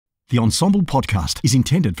The Ensombl podcast is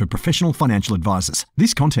intended for professional financial advisors.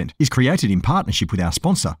 This content is created in partnership with our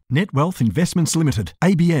sponsor, Net Wealth Investments Limited,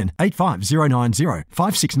 ABN 85090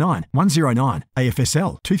 569 109,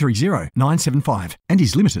 AFSL 230975, and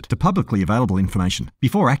is limited to publicly available information.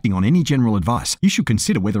 Before acting on any general advice, you should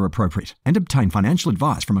consider whether appropriate and obtain financial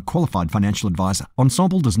advice from a qualified financial advisor.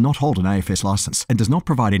 Ensombl does not hold an AFS license and does not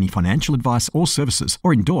provide any financial advice or services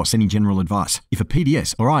or endorse any general advice. If a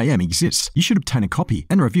PDS or IM exists, you should obtain a copy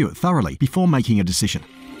and review it thoroughly before making a decision.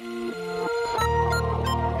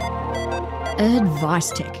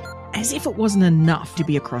 AdviceTech. As if it wasn't enough to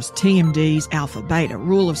be across TMDs, alpha, beta,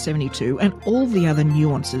 rule of 72, and all the other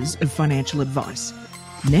nuances of financial advice.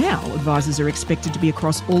 Now, advisors are expected to be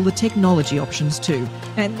across all the technology options too,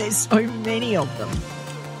 and there's so many of them.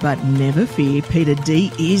 But never fear, Peita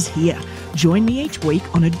D is here. Join me each week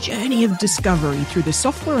on a journey of discovery through the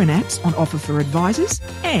software and apps on offer for advisors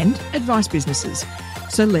and advice businesses.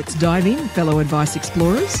 So let's dive in, fellow advice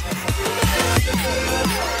explorers.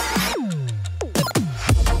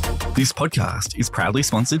 This podcast is proudly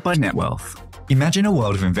sponsored by NetWealth. Imagine a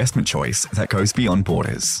world of investment choice that goes beyond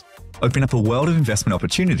borders. Open up a world of investment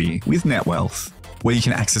opportunity with NetWealth, where you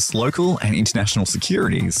can access local and international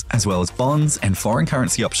securities, as well as bonds and foreign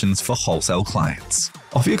currency options for wholesale clients.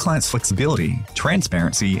 Offer your clients flexibility,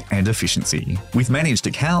 transparency, and efficiency with managed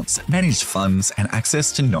accounts, managed funds, and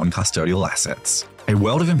access to non-custodial assets. A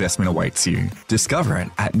world of investment awaits you. Discover it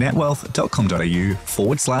at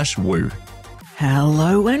netwealth.com.au/woo.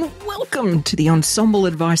 Hello and welcome to the Ensombl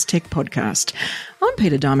Advice Tech podcast. I'm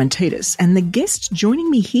Peita Diamantidis, and the guest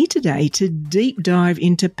joining me here today to deep dive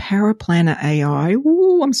into Paraplanner.ai.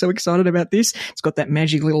 Ooh, I'm so excited about this. It's got that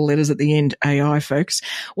magic little letters at the end, AI, folks.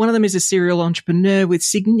 One of them is a serial entrepreneur with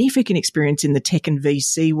significant experience in the tech and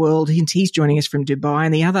VC world. He's joining us from Dubai,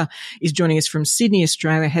 and the other is joining us from Sydney,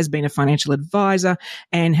 Australia, has been a financial advisor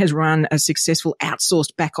and has run a successful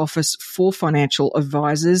outsourced back office for financial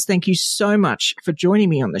advisors. Thank you so much for joining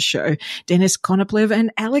me on the show, Denis, Konoplev,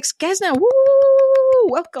 and Alex Gassner. Woo!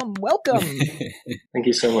 Welcome. Thank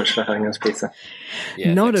you so much for having us, Peita.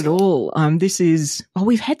 Yeah, not at all.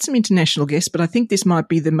 We've had some international guests, but I think this might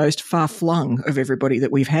be the most far-flung of everybody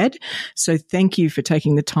that we've had. So thank you for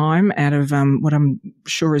taking the time out of what I'm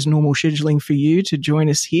sure is normal scheduling for you to join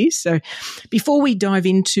us here. So before we dive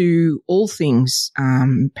into all things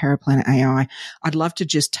Paraplanner.ai, I'd love to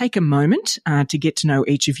just take a moment to get to know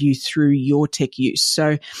each of you through your tech use.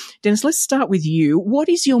 So Denis, let's start with you. What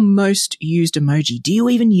is your most used emoji? Do you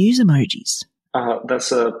even use emojis?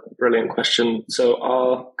 That's a brilliant question. So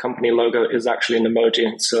our company logo is actually an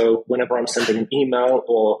emoji. So whenever I'm sending an email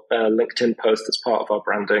or a LinkedIn post as part of our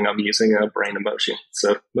branding, I'm using a brain emoji.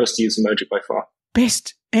 So most used emoji by far.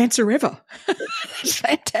 Best answer ever. That's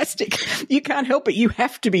fantastic. You can't help it. You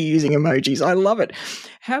have to be using emojis. I love it.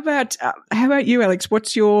 How about you, Alex?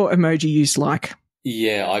 What's your emoji use like?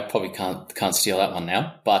 Yeah, I probably can't steal that one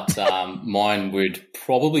now, but mine would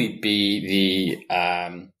probably be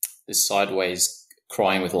the sideways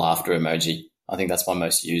crying with laughter emoji. I think that's my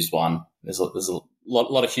most used one. There's a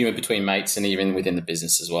lot of humor between mates and even within the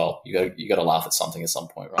business as well. You got to laugh at something at some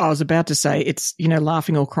point, right? I was about to say it's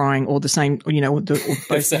laughing or crying or the same, or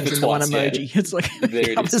both things in one emoji. Yeah. It's like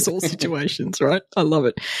it covers all situations, right? I love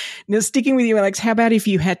it. Now, sticking with you, Alex, how about if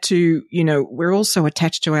you had to, we're also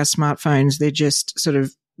attached to our smartphones. They're just sort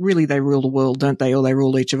of really, they rule the world, don't they? Or they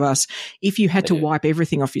rule each of us. If you had to wipe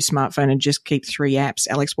everything off your smartphone and just keep 3 apps,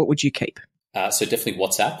 Alex, what would you keep? So definitely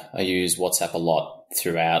WhatsApp. I use WhatsApp a lot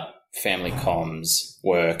throughout family comms,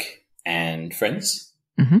 work, and friends.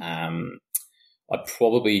 Mm-hmm. I'd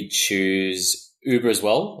probably choose Uber as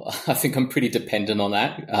well. I think I'm pretty dependent on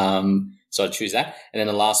that. So I'd choose that. And then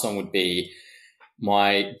the last one would be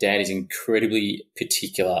my dad is incredibly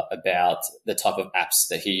particular about the type of apps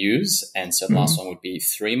that he uses. And so the last one would be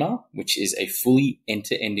Threema, which is a fully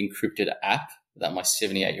end-to-end encrypted app that my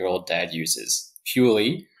 78-year-old dad uses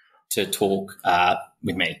purely to talk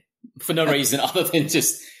with me for no reason other than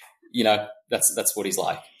just, that's what he's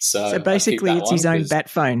like. So basically it's his own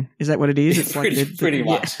bat phone. Is that what it is? It's pretty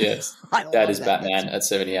much, yes. Dad is Batman at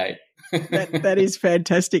 78. that is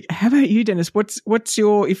fantastic. How about you, Denis? What's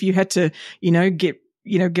your, if you had to, get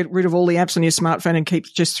rid of all the apps on your smartphone and keep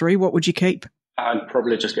just 3, what would you keep? I'd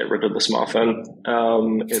probably just get rid of the smartphone.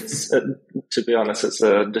 To be honest, it's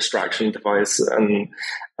a distraction device, and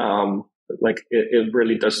it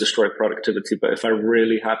really does destroy productivity. But if I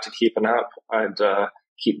really had to keep an app, I'd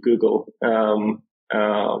keep Google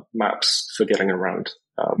Maps for getting around.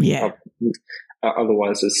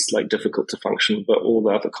 Otherwise, it's difficult to function, but all the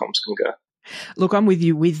other comms can go. Look, I'm with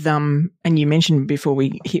you with and you mentioned before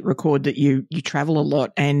we hit record that you travel a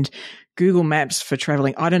lot, and Google Maps for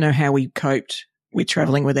traveling. I don't know how we coped with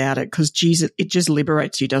traveling without it, because geez, it just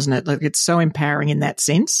liberates you, doesn't it? Like, it's so empowering in that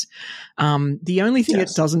sense. The only thing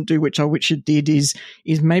it doesn't do, which I wish it did, is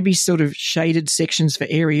maybe sort of shaded sections for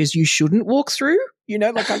areas you shouldn't walk through. You know,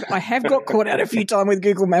 like I have got caught out a few times with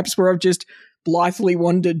Google Maps where I've just blithely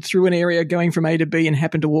wandered through an area going from A to B and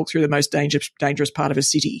happened to walk through the most dangerous part of a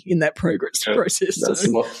city in that process. That's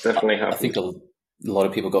definitely happened. I think a lot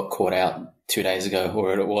of people got caught out 2 days ago,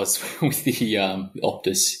 or it was with the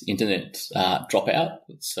Optus internet dropout.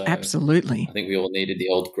 So absolutely, I think we all needed the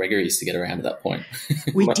old Gregory's to get around at that point.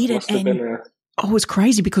 We did it, and it was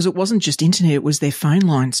crazy because it wasn't just internet; it was their phone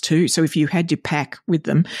lines too. So if you had your pack with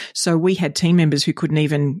them, so we had team members who couldn't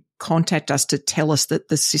even contact us to tell us that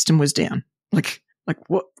the system was down. Like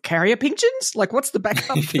what, carrier pigeons? Like, what's the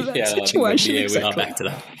backup for that situation? We're not back to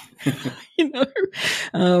that. You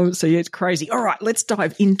know, so yeah, it's crazy. All right, let's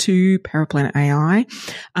dive into Paraplanner.ai,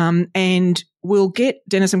 and we'll get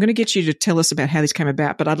Dennis. I'm going to get you to tell us about how this came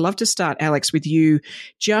about, but I'd love to start, Alex, with you,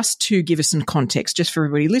 just to give us some context, just for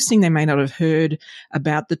everybody listening. They may not have heard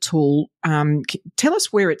about the tool. Tell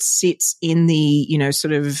us where it sits in the,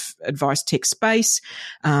 sort of AdviceTech space.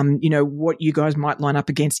 What you guys might line up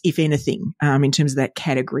against, if anything, in terms of that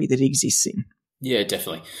category that it exists in. Yeah,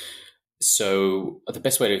 definitely. So the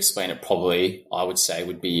best way to explain it, probably, I would say,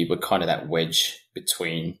 would be we're kind of that wedge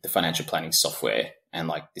between the financial planning software and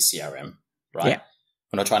like the CRM, right? Yeah.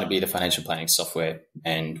 We're not trying to be the financial planning software,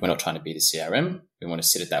 and we're not trying to be the CRM. We want to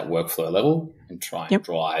sit at that workflow level and try and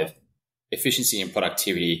drive efficiency and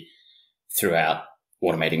productivity throughout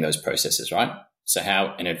automating those processes, right? So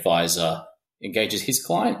how an advisor engages his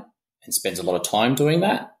client and spends a lot of time doing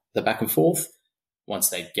that, the back and forth, once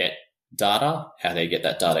they get data, how they get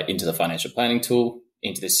that data into the financial planning tool,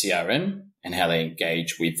 into the CRM, and how they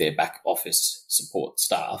engage with their back office support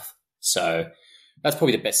staff. So that's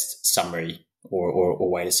probably the best summary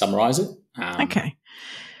or way to summarize it. Okay.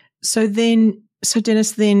 So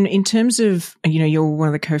Dennis, in terms of, you're one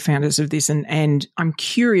of the co-founders of this, and I'm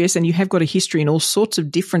curious, and you have got a history in all sorts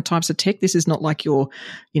of different types of tech. This is not like you're,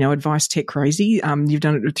 AdviceTech crazy. You've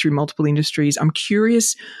done it through multiple industries. I'm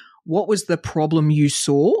curious, what was the problem you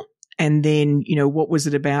saw? And then, what was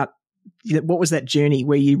it about? What was that journey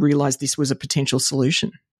where you realized this was a potential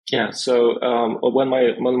solution? Yeah. So when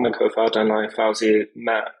my co-founder and I, Fauzi,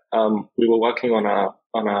 met, we were working on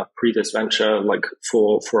a previous venture, like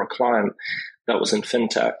for a client that was in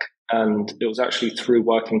fintech, and it was actually through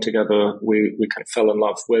working together we kind of fell in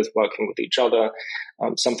love with working with each other.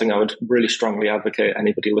 Something I would really strongly advocate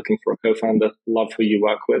anybody looking for a co-founder: love who you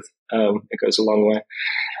work with. It goes a long way.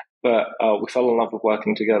 But we fell in love with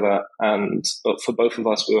working together, and for both of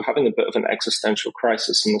us, we were having a bit of an existential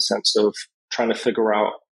crisis in the sense of trying to figure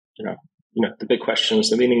out, the big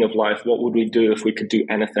questions, the meaning of life. What would we do if we could do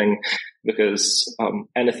anything? Because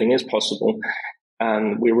anything is possible.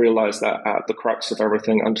 And we realized that at the crux of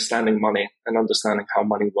everything, understanding money and understanding how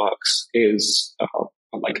money works is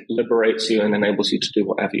liberates you and enables you to do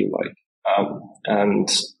whatever you like. And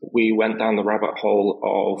we went down the rabbit hole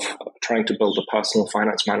of trying to build a personal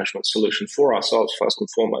finance management solution for ourselves first and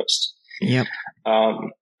foremost. Yep.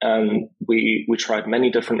 And we tried many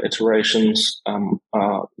different iterations.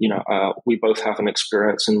 We both have an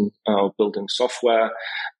experience in building software,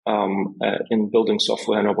 in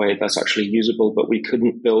a way that's actually usable, but we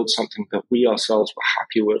couldn't build something that we ourselves were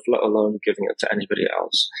happy with, let alone giving it to anybody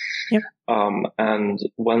else. Yep. And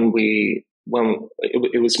when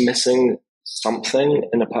it was missing something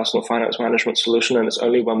in a personal finance management solution, and it's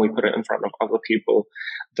only when we put it in front of other people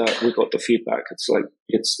that we got the feedback. It's like,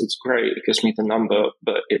 it's great, it gives me the number,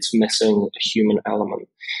 but it's missing a human element.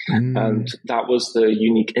 And that was the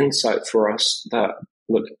unique insight for us that,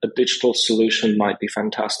 look, a digital solution might be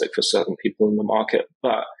fantastic for certain people in the market,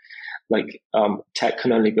 but tech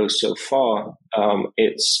can only go so far.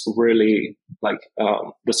 It's really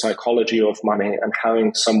the psychology of money, and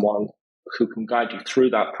having someone who can guide you through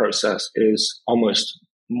that process is almost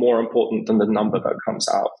more important than the number that comes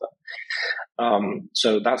out of it.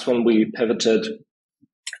 So that's when we pivoted.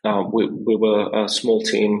 We were a small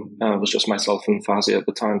team. It was just myself and Fauzi at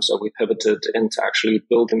the time. So we pivoted into actually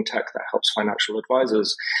building tech that helps financial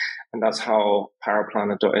advisors. And that's how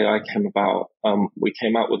Paraplanner.ai came about. We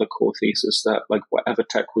came out with a core thesis that whatever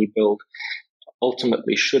tech we build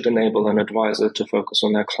ultimately should enable an advisor to focus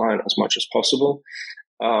on their client as much as possible.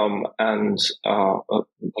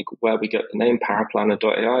 Where we get the name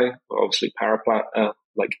Paraplanner.ai, we're obviously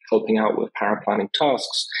helping out with paraplanning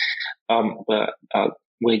tasks. But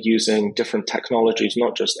we're using different technologies,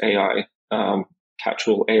 not just AI,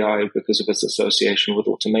 catch-all AI because of its association with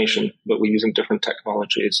automation, but we're using different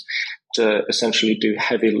technologies to essentially do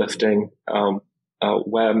heavy lifting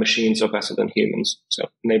where machines are better than humans. So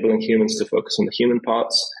enabling humans to focus on the human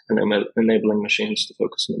parts and enabling machines to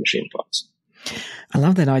focus on the machine parts. I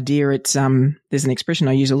love that idea. It's there's an expression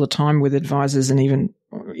I use all the time with advisors and even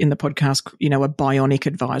in the podcast, a bionic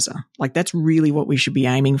advisor. Like that's really what we should be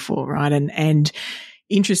aiming for, right? And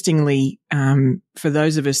interestingly, for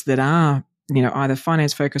those of us that are, either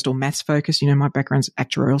finance focused or maths focused, my background's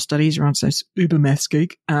actuarial studies, right? So uber maths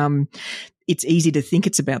geek. It's easy to think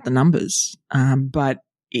it's about the numbers. But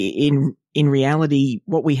in reality,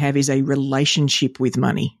 what we have is a relationship with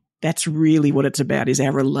money. That's really what it's about, is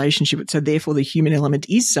our relationship. So therefore the human element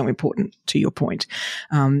is so important, to your point.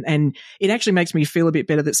 And it actually makes me feel a bit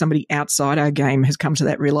better that somebody outside our game has come to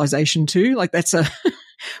that realization too. Like that's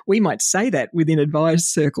we might say that within advised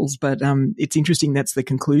circles, but it's interesting that's the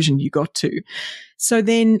conclusion you got to. So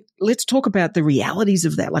then let's talk about the realities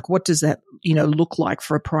of that. Like what does that, look like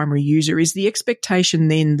for a primary user? Is the expectation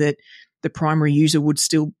then that the primary user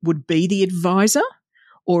would be the advisor?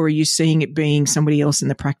 Or are you seeing it being somebody else in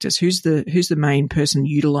the practice? Who's the main person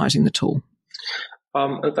utilizing the tool?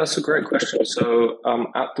 That's a great question. So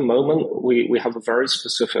at the moment, we have a very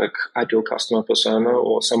specific ideal customer persona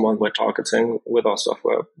or someone we're targeting with our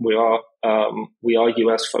software. We are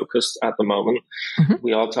US focused at the moment. Mm-hmm.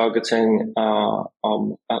 We are targeting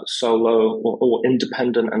solo or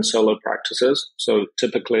independent and solo practices. So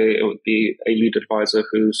typically it would be a lead advisor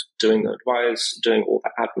who's doing the advice, doing all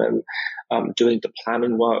the admin, doing the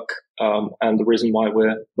planning work. And the reason why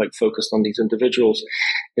we're focused on these individuals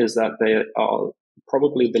is that they are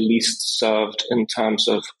probably the least served in terms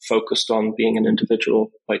of focused on being an individual,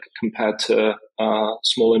 compared to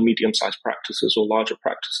small and medium-sized practices or larger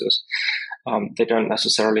practices. They don't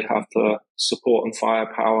necessarily have the support and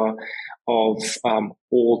firepower of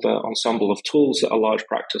all the ensemble of tools that a large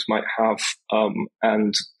practice might have,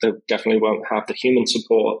 and they definitely won't have the human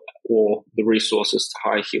support or the resources to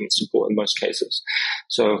hire human support in most cases.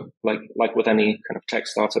 So like with any kind of tech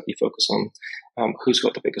startup, you focus on who's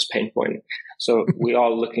got the biggest pain point. So we are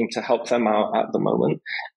looking to help them out at the moment.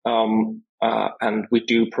 And we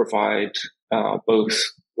do provide both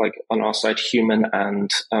on our side, human and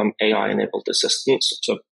AI-enabled assistance.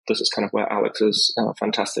 So this is kind of where Alex's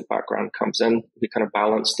fantastic background comes in. We kind of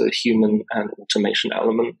balance the human and automation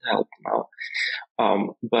element to help them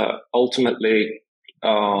out. But ultimately,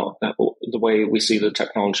 the way we see the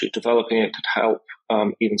technology developing, it could help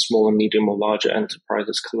even small and medium or larger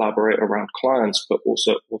enterprises collaborate around clients, but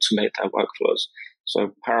also automate their workflows.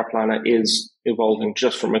 So Paraplanner is evolving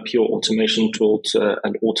just from a pure automation tool to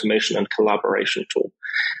an automation and collaboration tool.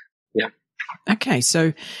 Yeah. Okay.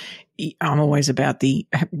 So I'm always about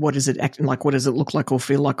what does it act like? What does it look like or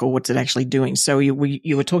feel like, or what's it actually doing? So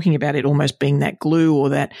you were talking about it almost being that glue or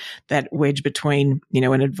that wedge between,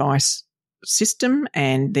 an advice system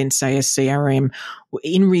and then say a CRM.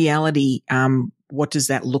 In reality, what does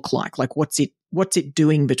that look like? Like what's it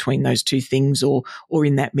doing between those two things or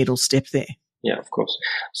in that middle step there? Yeah, of course.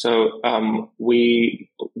 So we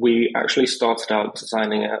actually started out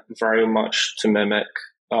designing it very much to mimic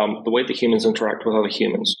the way the humans interact with other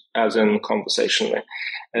humans, as in conversationally.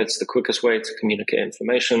 It's the quickest way to communicate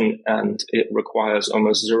information, and it requires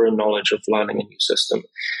almost zero knowledge of learning a new system.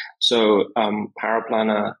 So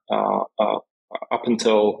Paraplanner, up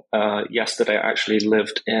until yesterday, actually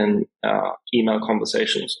lived in email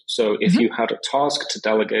conversations. So if you had a task to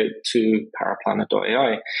delegate to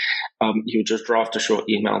Paraplanner.ai, you would just draft a short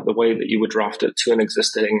email the way that you would draft it to an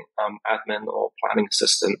existing admin or planning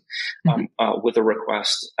assistant with a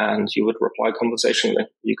request, and you would reply conversationally.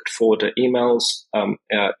 You could forward it emails.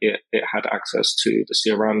 It had access to the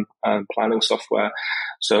CRM and planning software,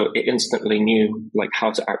 so it instantly knew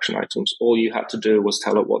how to action items. All you had to do was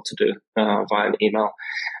tell it what to do via an email.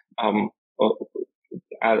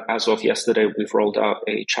 As of yesterday, we've rolled out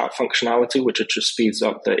a chat functionality, which just speeds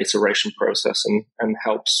up the iteration process and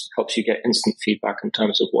helps you get instant feedback in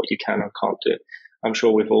terms of what you can and can't do. I'm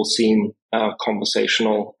sure we've all seen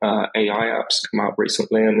conversational AI apps come out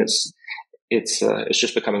recently, and it's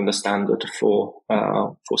just becoming the standard for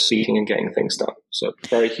seeking and getting things done. So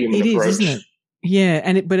very human approach. Isn't it?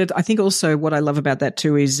 Yeah, but I think also what I love about that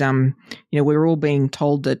too is, we're all being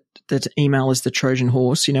told that email is the Trojan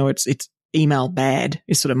horse. It's email bad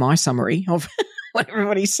is sort of my summary of what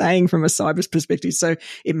everybody's saying from a cyber perspective. So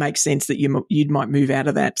it makes sense that you might move out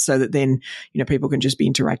of that so that then, people can just be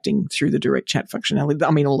interacting through the direct chat functionality.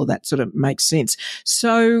 I mean, all of that sort of makes sense.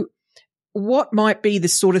 So what might be the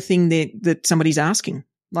sort of thing that somebody's asking?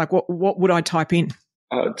 Like what would I type in?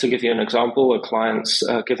 to give you an example, a client's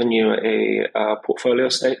given you a portfolio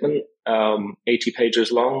statement, 80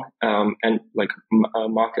 pages long, and like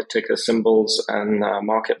market ticker symbols and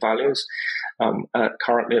market values.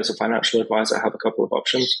 Currently, as a financial advisor, I have a couple of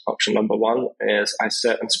options. Option number one is I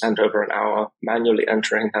sit and spend over an hour manually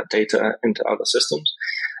entering that data into other systems.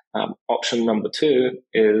 Option number two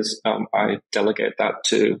is I delegate that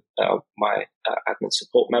to my admin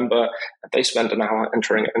support member, and they spend an hour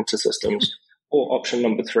entering it into systems. Or option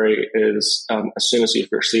number three is as soon as you've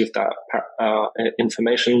received that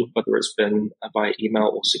information, whether it's been by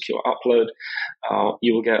email or secure upload,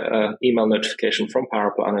 you will get an email notification from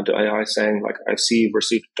Paraplanner.ai saying, like, I see you've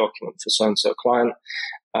received a document for so-and-so client.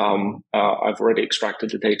 I've already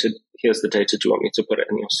extracted the data. Here's the data. Do you want me to put it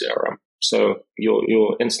in your CRM? So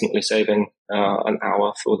you're instantly saving an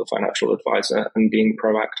hour for the financial advisor and being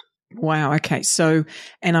proactive. Wow. Okay. So,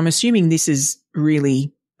 and I'm assuming this is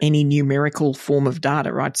really any numerical form of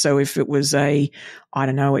data, right? So if it was I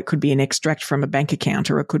don't know, it could be an extract from a bank account,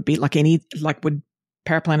 or it could be would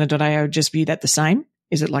Paraplanner.ai just view that the same?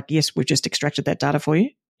 Is it like, yes, we've just extracted that data for you?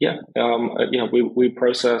 Yeah. We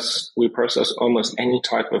process almost any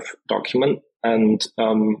type of document, and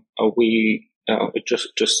we just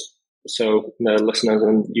so the listeners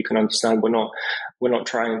and you can understand, we're not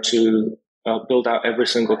trying to build out every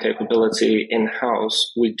single capability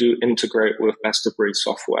in-house. We do integrate with best-of-breed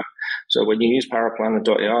software. So when you use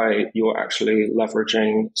Paraplanner.ai, you're actually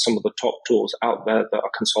leveraging some of the top tools out there that are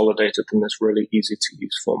consolidated in this really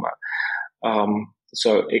easy-to-use format.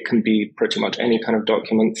 So it can be pretty much any kind of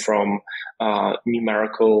document, from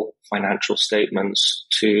numerical financial statements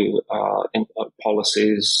to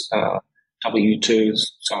policies, W-2s,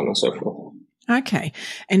 so on and so forth. Okay.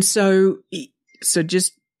 And so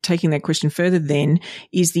just taking that question further then,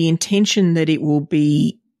 is the intention that it will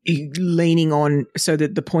be leaning on, so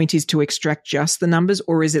that the point is to extract just the numbers,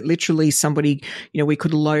 or is it literally somebody, we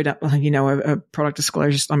could load up, a product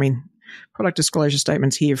disclosure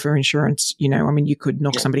statements here for insurance, you could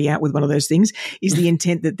knock somebody out with one of those things. Is the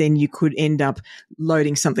intent that then you could end up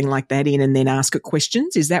loading something like that in and then ask it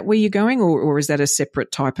questions? Is that where you're going, or is that a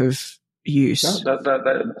separate type of use? No,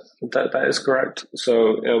 that is correct.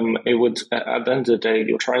 So it would, at the end of the day,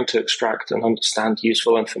 you're trying to extract and understand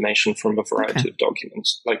useful information from a variety of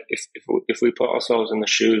documents. Like if we put ourselves in the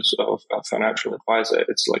shoes of a financial advisor,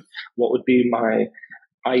 it's like, what would be my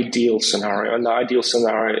ideal scenario? And the ideal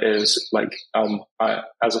scenario is like,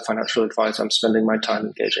 as a financial advisor, I'm spending my time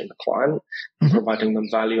engaging the client, providing them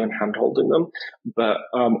value and hand-holding them. But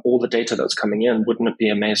all the data that's coming in, wouldn't it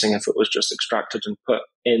be amazing if it was just extracted and put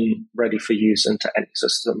in ready for use into any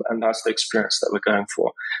system? And that's the experience that we're going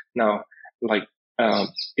for. Now,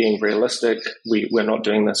 being realistic, we're not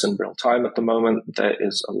doing this in real time at the moment. There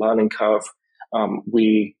is a learning curve.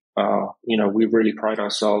 We really pride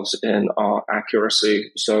ourselves in our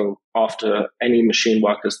accuracy. So after any machine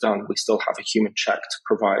work is done, we still have a human check to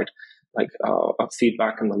provide a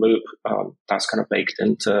feedback in the loop. That's kind of baked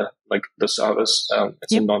into the service.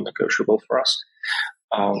 It's a non-negotiable for us.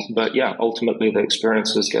 But yeah, ultimately the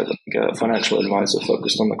experience is get a financial advisor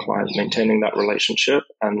focused on the client, maintaining that relationship,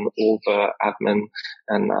 and all the admin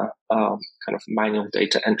and kind of manual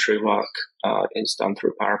data entry work is done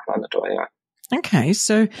through Paraplanner.ai. Okay,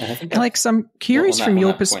 so Alex, I'm curious from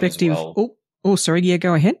your perspective. Well. Sorry, yeah,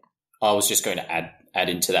 go ahead. I was just going to add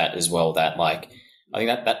into that as well that I think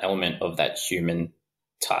that element of that human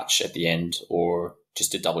touch at the end, or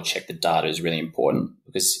just to double check the data, is really important,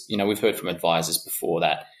 because we've heard from advisors before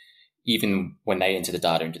that even when they enter the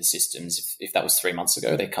data into the systems, if that was 3 months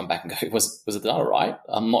ago, they come back and go, was the data right?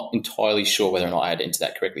 I'm not entirely sure whether or not I had entered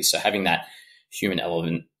that correctly. So having that human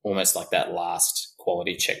element, almost like that last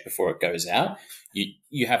quality check before it goes out,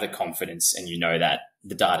 you have the confidence and that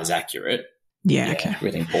the data is accurate. Yeah, okay.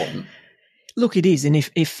 Really important. Look, it is, and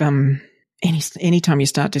if anytime you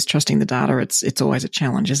start distrusting the data, it's always a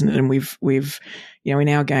challenge, isn't it? And we've in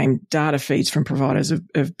our game, data feeds from providers of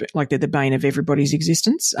they're the bane of everybody's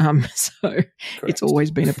existence. So Correct. It's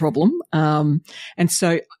always been a problem. And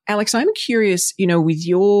so, Alex, I'm curious, with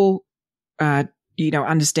your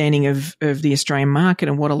understanding of the Australian market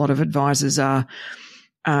and what a lot of advisors are,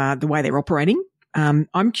 the way they're operating.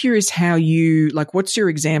 I'm curious how what's your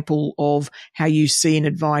example of how you see an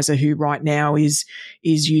advisor who right now is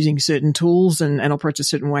using certain tools and operates a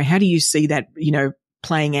certain way? How do you see that,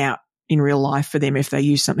 playing out in real life for them if they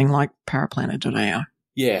use something like Paraplanner.ai?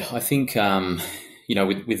 Yeah, I think,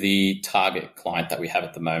 with the target client that we have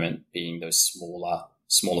at the moment being those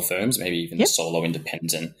smaller firms, maybe even the solo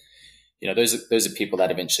independent, those are people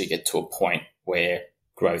that eventually get to a point where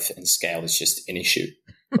growth and scale is just an issue,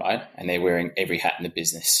 right? And they're wearing every hat in the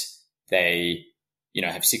business. They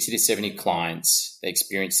have 60 to 70 clients. They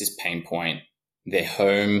experience this pain point. They're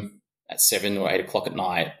home at 7 or 8 o'clock at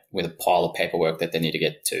night with a pile of paperwork that they need to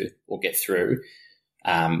get to or get through,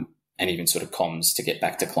 and even sort of comms to get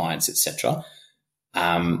back to clients, etc.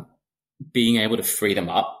 Being able to free them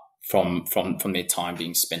up from their time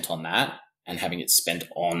being spent on that and having it spent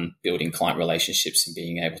on building client relationships and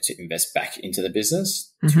being able to invest back into the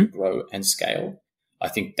business to grow and scale. I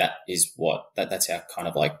think that is that's our kind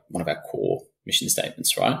of like one of our core mission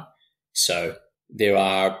statements, right? So there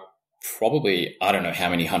are probably, I don't know how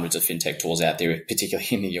many hundreds of fintech tools out there, particularly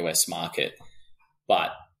in the US market,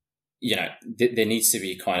 but there needs to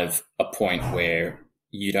be kind of a point where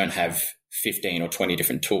you don't have 15 or 20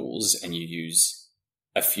 different tools and you use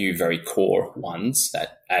a few very core ones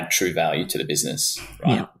that add true value to the business,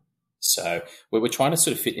 right? Yeah. So we're trying to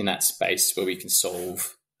sort of fit in that space where we can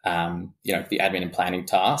solve, the admin and planning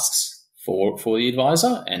tasks for the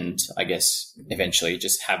advisor, and I guess eventually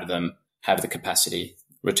just have them have the capacity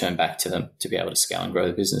return back to them to be able to scale and grow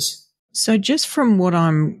the business. So just from what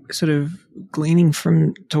I'm sort of gleaning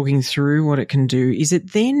from talking through what it can do, is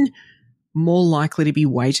it then more likely to be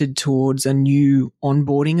weighted towards a new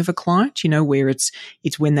onboarding of a client, where it's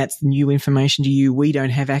when that's new information to you, we don't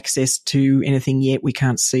have access to anything yet, we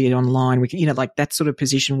can't see it online, we can, like that sort of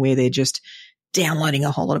position where they're just downloading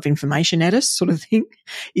a whole lot of information at us sort of thing?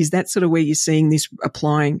 Is that sort of where you're seeing this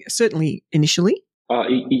applying, certainly initially?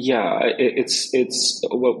 It's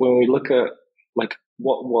when we look at like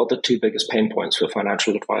what are the two biggest pain points for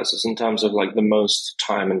financial advisors in terms of like the most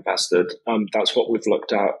time invested. That's what we've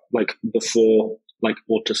looked at like before, like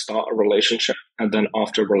or to start a relationship, and then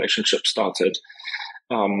after a relationship started.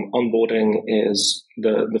 Onboarding is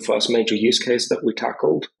the first major use case that we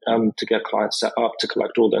tackled to get clients set up to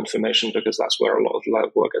collect all the information, because that's where a lot of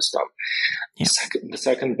the work is done. Yeah. The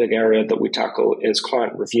second big area that we tackle is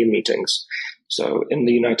client review meetings. So in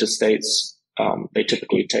the United States, they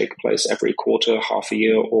typically take place every quarter, half a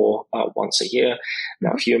year, or once a year.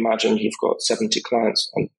 Now, if you imagine you've got 70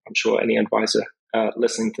 clients, and I'm sure any advisor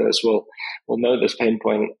listening to this will know this pain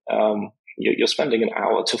point. You're spending an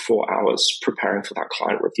hour to 4 hours preparing for that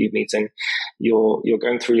client review meeting. You're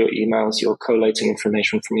going through your emails, you're collating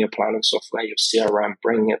information from your planning software, your CRM,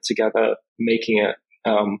 bringing it together, making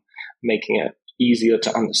it easier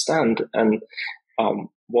to understand. And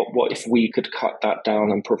what if we could cut that down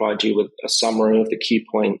and provide you with a summary of the key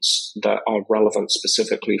points that are relevant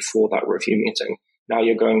specifically for that review meeting? Now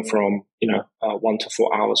you're going from 1 to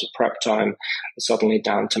 4 hours of prep time suddenly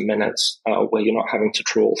down to minutes, where you're not having to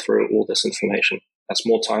trawl through all this information. That's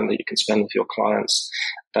more time that you can spend with your clients.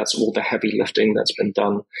 That's all the heavy lifting that's been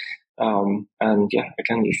done.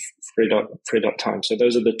 Again, you've freed up time. So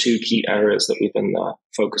those are the two key areas that we've been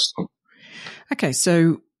focused on. Okay,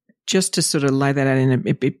 so just to sort of lay that out in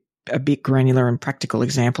a bit granular and practical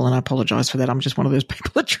example, and I apologize for that. I'm just one of those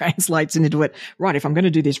people that translates into it. Right, if I'm going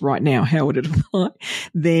to do this right now, how would it apply?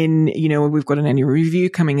 Then, we've got an annual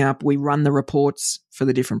review coming up. We run the reports for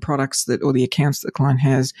the different products or the accounts that the client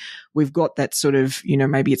has. We've got that sort of,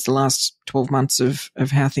 maybe it's the last 12 months of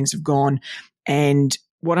how things have gone. And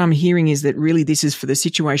what I'm hearing is that really this is for the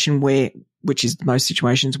situation which is most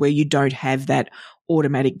situations where you don't have that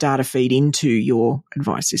automatic data feed into your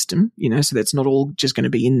advice system, so that's not all just going to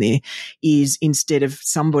be in there, is instead of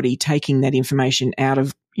somebody taking that information out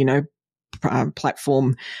of,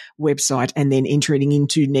 platform website and then entering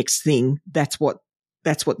into next thing, that's what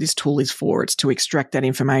this tool is for. It's to extract that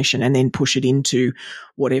information and then push it into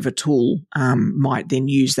whatever tool might then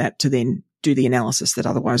use that to then do the analysis that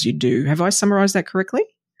otherwise you do. Have I summarized that correctly?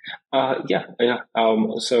 Yeah.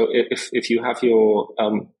 So if you have your,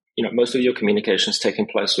 most of your communications taking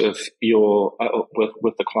place with your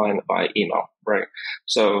with the client by email, right?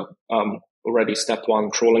 So already step one,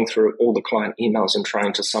 trawling through all the client emails and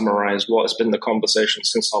trying to summarize what has been the conversation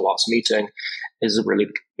since our last meeting is a really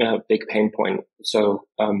big pain point. So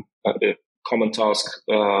the common task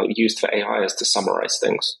used for AI is to summarize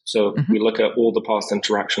things. So we look at all the past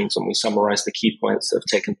interactions and we summarize the key points that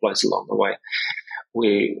have taken place along the way.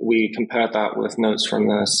 We compare that with notes from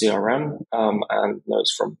the CRM and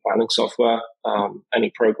notes from planning software,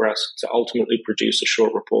 any progress, to ultimately produce a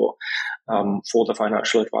short report for the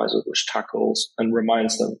financial advisor, which tackles and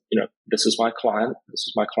reminds them, this is my client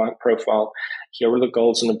profile. Here are the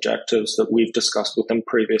goals and objectives that we've discussed with them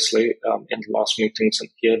previously in the last meetings, and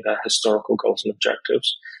here are their historical goals and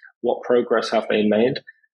objectives. What progress have they made?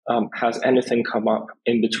 Has anything come up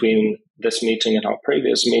in between this meeting and our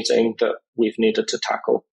previous meeting that we've needed to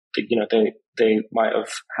tackle? They might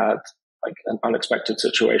have had like an unexpected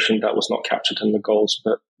situation that was not captured in the goals,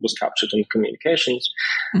 but was captured in communications.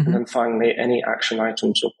 Mm-hmm. And then finally, any action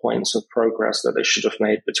items or points of progress that they should have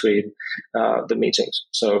made between the meetings.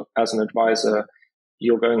 So as an advisor,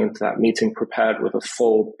 you're going into that meeting prepared with a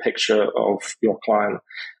full picture of your client,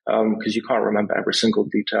 because you can't remember every single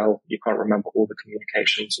detail. You can't remember all the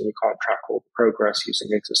communications, and you can't track all the progress using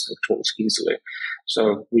existing tools easily.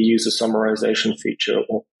 So we use a summarization feature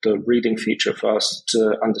or the reading feature first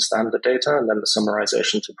to understand the data, and then the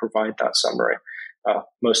summarization to provide that summary.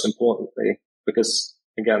 Most importantly, because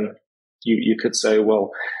again, you could say, well,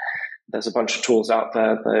 there's a bunch of tools out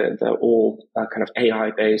there. They're all kind of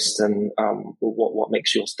AI based, and what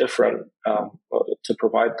makes yours different? To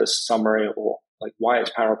provide this summary, or like, why is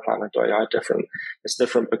Paraplanner.ai different? It's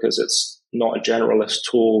different because it's not a generalist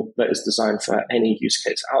tool that is designed for any use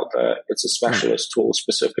case out there. It's a specialist tool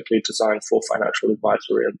specifically designed for financial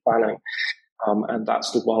advisory and planning, and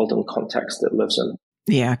that's the world and context it lives in.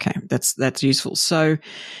 Yeah, okay, that's useful. So,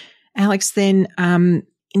 Alex, then,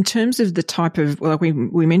 in terms of the type of, well,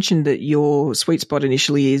 we mentioned that your sweet spot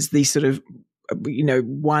initially is the sort of,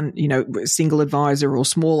 one, single advisor or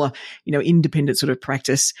smaller, independent sort of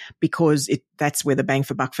practice, because that's where the bang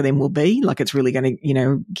for buck for them will be. Like, it's really going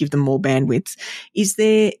to, give them more bandwidth. Is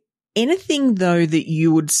there anything though that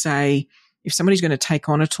you would say, if somebody's going to take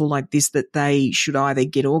on a tool like this, that they should either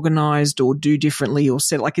get organized or do differently or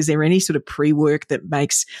set, like, is there any sort of pre-work that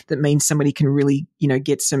means somebody can really,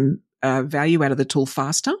 get some value out of the tool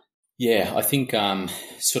faster? Yeah, I think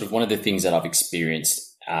sort of one of the things that I've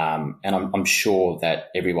experienced, and I'm sure that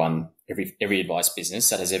every advice business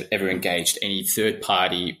that has ever engaged any third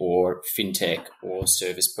party or fintech or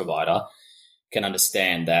service provider can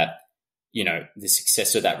understand that, the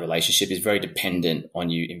success of that relationship is very dependent on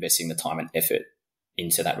you investing the time and effort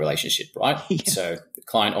into that relationship, right? Yeah. So the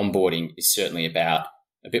client onboarding is certainly about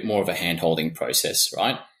a bit more of a hand-holding process,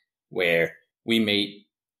 right? Where we meet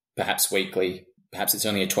perhaps weekly, perhaps it's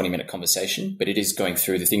only a 20-minute conversation, but it is going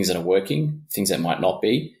through the things that are working, things that might not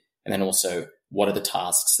be, and then also what are the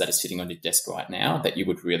tasks that are sitting on your desk right now that you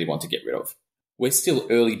would really want to get rid of. We're still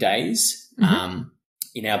early days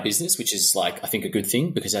in our business, which is I think a good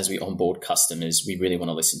thing, because as we onboard customers, we really want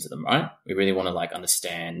to listen to them, right? We really want to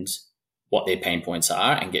understand what their pain points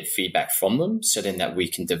are and get feedback from them, so then that we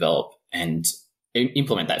can develop and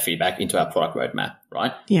implement that feedback into our product roadmap,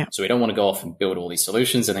 right? Yeah. So we don't want to go off and build all these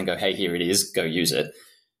solutions and then go, hey, here it is, go use it.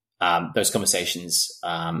 Those conversations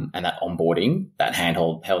and that onboarding, that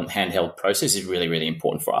handheld process is really, really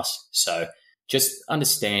important for us. So just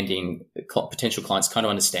understanding potential clients, kind of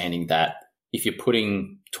understanding that if you're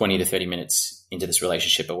putting 20 to 30 minutes into this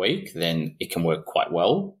relationship a week, then it can work quite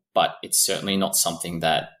well. But it's certainly not something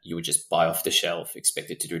that you would just buy off the shelf,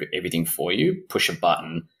 expect it to do everything for you, push a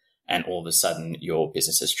button, and all of a sudden your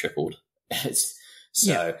business has tripled.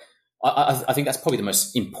 So I think that's probably the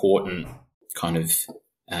most important kind of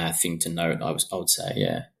thing to note, I would say,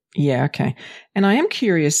 yeah. Yeah, okay. And I am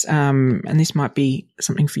curious, and this might be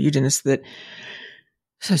something for you, Denis,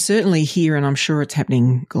 so certainly here, and I'm sure it's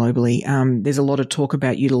happening globally, there's a lot of talk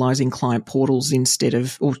about utilizing client portals instead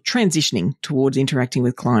of, or transitioning towards interacting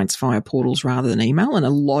with clients via portals rather than email. And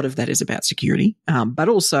a lot of that is about security, but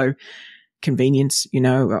also convenience.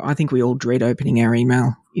 I think we all dread opening our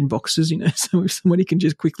email inboxes, so if somebody can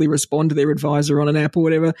just quickly respond to their advisor on an app or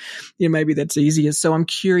whatever, maybe that's easier. So I'm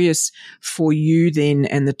curious for you then,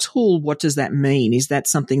 and the tool, what does that mean? Is that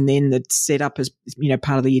something then that's set up as,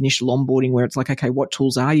 part of the initial onboarding, where it's like, okay, what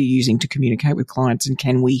tools are you using to communicate with clients, and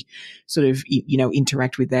can we sort of,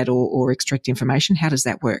 interact with that or extract information? How does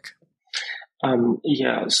that work?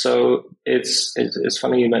 So it's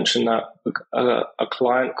funny you mentioned that. A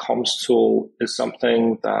client comms tool is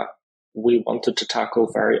something that we wanted to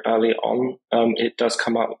tackle very early on. It does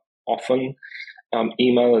come up often.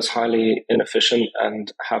 Email is highly inefficient,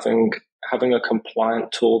 and having a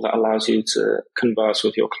compliant tool that allows you to converse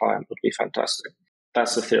with your client would be fantastic.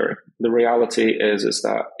 That's the theory. The reality is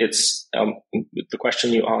that it's the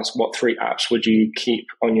question you asked: what 3 apps would you keep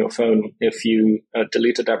on your phone if you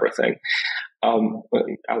deleted everything?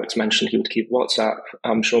 Alex mentioned he would keep WhatsApp.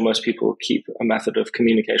 I'm sure most people keep a method of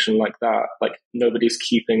communication like that. Like, nobody's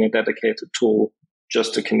keeping a dedicated tool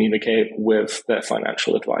just to communicate with their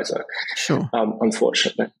financial advisor. Sure.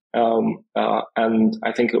 Unfortunately. And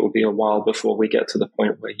I think it will be a while before we get to the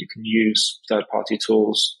point where you can use third-party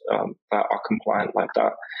tools that are compliant like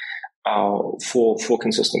that for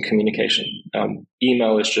consistent communication.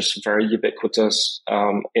 Email is just very ubiquitous.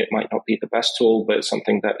 It might not be the best tool, but it's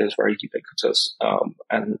something that is very ubiquitous,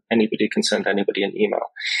 and anybody can send anybody an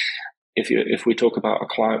email. if we talk about a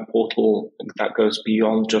client portal that goes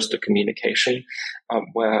beyond just the communication,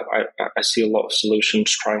 where I see a lot of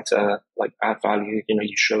solutions trying to like add value. You know,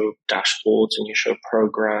 you show dashboards and you show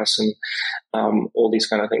progress and all these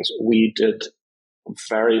kind of things. We did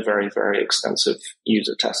very, very, very extensive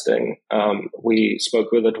user testing. We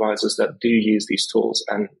spoke with advisors that do use these tools,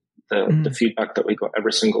 and the feedback that we got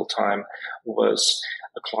every single time was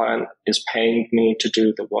a client is paying me to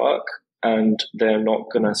do the work, and they're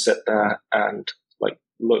not going to sit there and like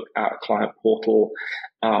look at a client portal.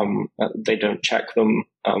 They don't check them.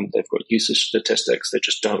 They've got usage statistics. They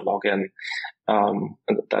just don't log in. And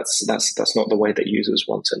that's not the way that users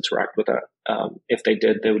want to interact with it. If they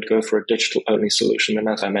did, they would go for a digital only solution. And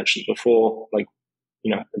as I mentioned before, like,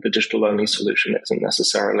 you know, the digital only solution isn't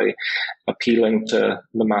necessarily appealing to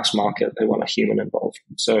the mass market. They want a human involved.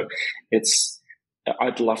 So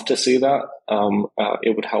I'd love to see that.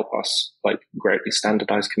 It would help us like greatly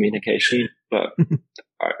standardize communication, but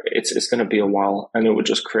it's going to be a while, and it would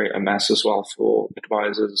just create a mess as well for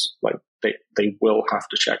advisors. Like they will have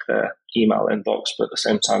to check their email inbox, but at the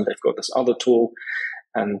same time, they've got this other tool.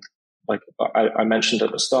 And like I mentioned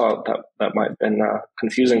at the start, that might have been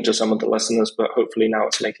confusing to some of the listeners, but hopefully now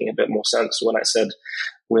it's making a bit more sense. When I said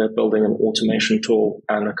we're building an automation tool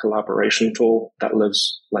and a collaboration tool that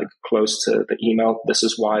lives like close to the email, this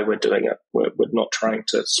is why we're doing it. We're not trying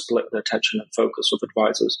to split the attention and focus of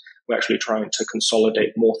advisors. We're actually trying to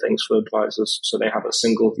consolidate more things for advisors so they have a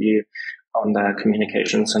single view on their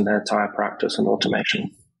communications and their entire practice and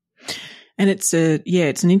automation. And it's an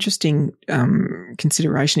interesting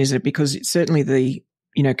consideration, isn't it? Because it's certainly the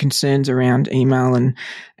concerns around email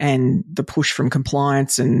and the push from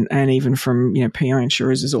compliance and even from PI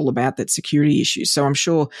insurers is all about that security issue. So I'm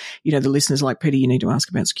sure the listeners like Peter, you need to ask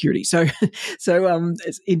about security. So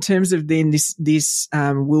in terms of then this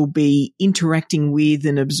will be interacting with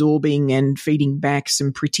and absorbing and feeding back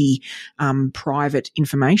some pretty private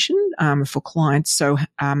information for clients. So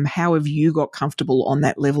how have you got comfortable on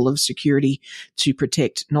that level of security to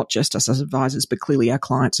protect not just us as advisors, but clearly our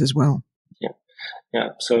clients as well? Yeah.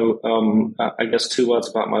 So I guess 2 words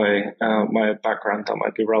about my background that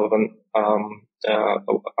might be relevant.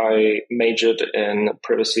 I majored in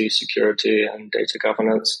privacy, security, and data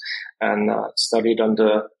governance, and studied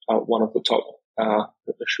under one of the top,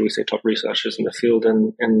 should we say, top researchers in the field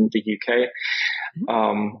in the UK.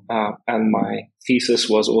 And my thesis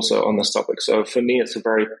was also on this topic. So for me, it's a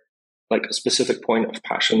very a specific point of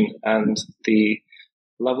passion, and the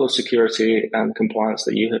level of security and compliance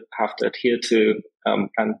that you have to adhere to,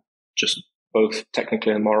 and just both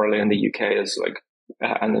technically and morally in the UK is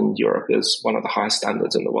and in Europe is one of the highest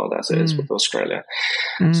standards in the world, as it is with Australia.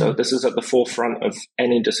 So this is at the forefront of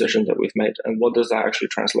any decision that we've made. And what does that actually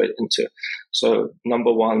translate into? So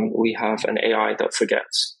number one, we have an AI that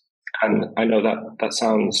forgets. And I know that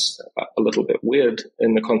sounds a little bit weird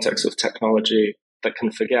in the context of technology that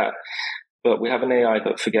can forget. But we have an AI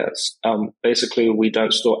that forgets. Basically, we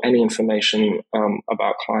don't store any information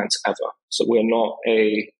about clients ever. So we're not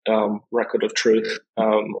a record of truth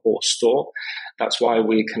or store. That's why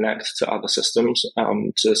we connect to other systems,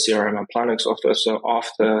 to CRM and planning software. So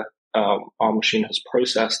after our machine has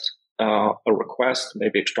processed a request,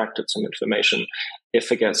 maybe extracted some information, it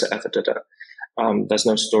forgets it ever did it. There's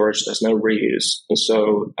no storage, there's no reuse. And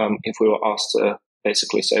so if we were asked to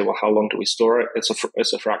basically say, well, how long do we store it?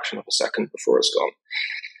 It's a fraction of a second before it's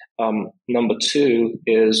gone. Number two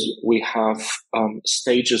is we have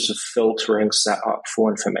stages of filtering set up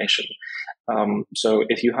for information. So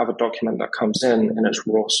if you have a document that comes in its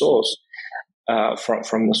raw source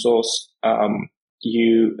from the source,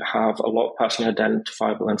 you have a lot of personally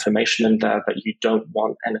identifiable information in there that you don't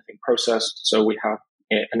want anything processed. So we have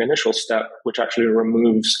an initial step which actually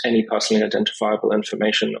removes any personally identifiable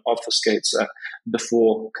information, obfuscates it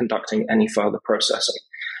before conducting any further processing.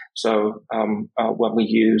 So when we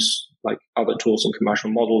use other tools and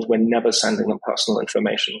commercial models, we're never sending them personal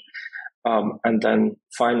information. And then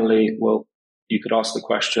finally, you could ask the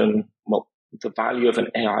question, the value of an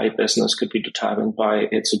AI business could be determined by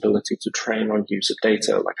its ability to train on user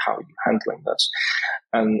data, how are you handling this?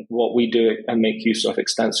 And what we do and make use of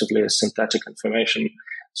extensively is synthetic information.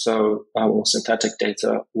 So synthetic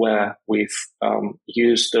data where we've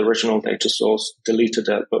used the original data source, deleted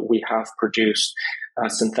it, but we have produced a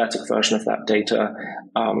synthetic version of that data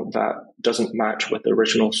that doesn't match with the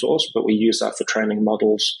original source, but we use that for training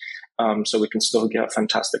models so we can still get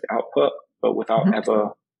fantastic output, but without ever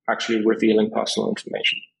actually revealing personal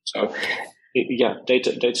information. So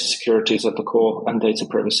data security is at the core, and data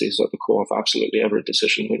privacy is at the core of absolutely every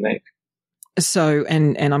decision we make. So,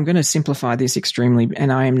 and I'm going to simplify this extremely,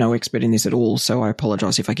 and I am no expert in this at all, so I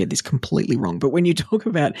apologize if I get this completely wrong. But when you talk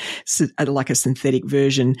about like a synthetic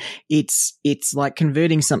version, it's like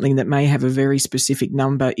converting something that may have a very specific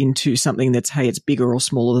number into something that's, hey, it's bigger or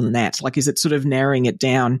smaller than that. Like, is it sort of narrowing it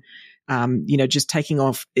down, just taking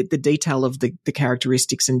off the detail of the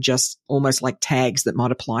characteristics and just almost like tags that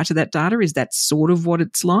might apply to that data? Is that sort of what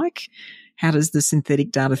it's like? How does the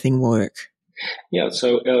synthetic data thing work? Yeah,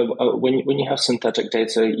 so when you have synthetic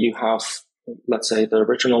data, you have, let's say, the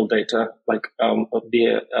original data, like be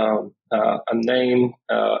it a name,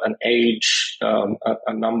 an age,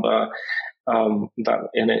 a number, that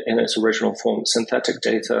in its original form. Synthetic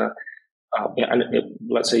data,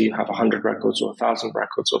 let's say you have 100 records or 1,000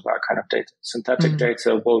 records of that kind of data. Synthetic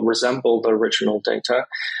data will resemble the original data,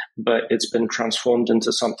 but it's been transformed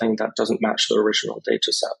into something that doesn't match the original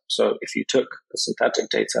data set. So if you took the synthetic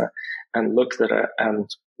data and looked at it and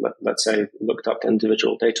let's say looked up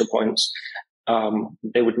individual data points,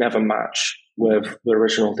 they would never match with the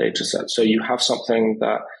original data set. So you have something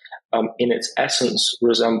that in its essence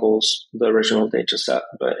resembles the original data set,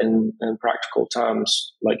 but in practical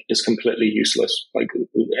terms, like, is completely useless. Like,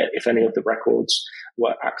 if any of the records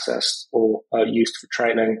were accessed or used for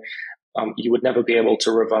training, you would never be able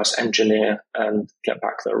to reverse engineer and get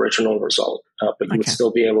back the original result, but you would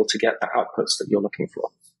still be able to get the outputs that you're looking for.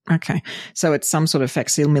 Okay. So it's some sort of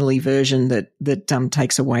facsimile version that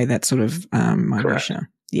takes away that sort of migration.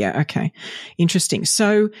 Correct. Yeah. Okay. Interesting.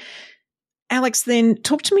 So, Alex, then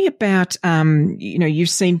talk to me about, you've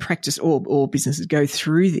seen practice or businesses go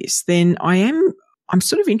through this. Then I'm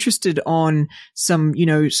sort of interested on some,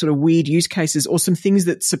 sort of weird use cases or some things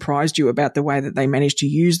that surprised you about the way that they managed to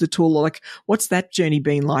use the tool. Like, what's that journey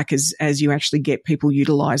been like as you actually get people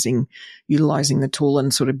utilizing the tool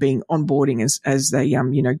and sort of being onboarding as they,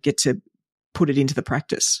 get to put it into the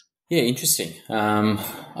practice? Yeah, interesting.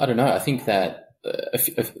 I don't know. I think that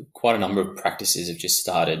quite a number of practices have just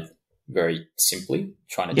started very simply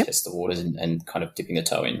trying to test the waters and kind of dipping the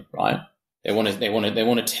toe in, right? They want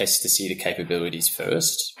to test to see the capabilities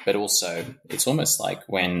first, but also it's almost like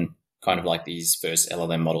when kind of like these first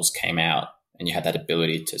LLM models came out and you had that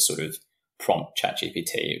ability to sort of prompt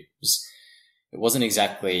ChatGPT. It wasn't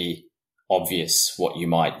exactly obvious what you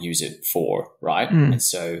might use it for, right? And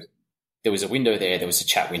so there was a window there was a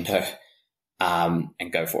chat window,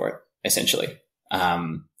 and go for it, essentially.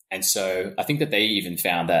 And so I think that they even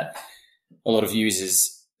found that a lot of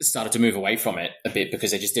users started to move away from it a bit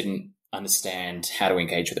because they just didn't understand how to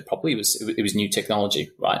engage with it properly. It was new technology,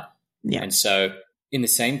 right? Yeah. And so in the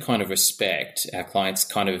same kind of respect, our clients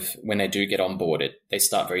kind of, when they do get onboarded, they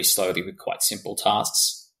start very slowly with quite simple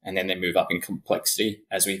tasks, and then they move up in complexity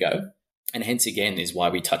as we go. And hence, again, is why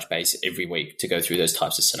we touch base every week to go through those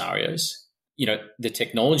types of scenarios. The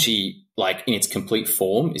technology, like in its complete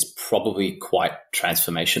form, is probably quite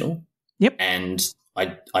transformational. Yep. And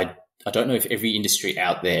I don't know if every industry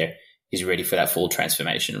out there is ready for that full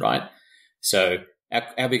transformation, right? So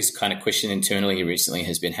our biggest kind of question internally recently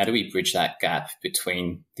has been, how do we bridge that gap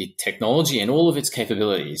between the technology and all of its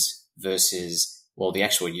capabilities versus, well, the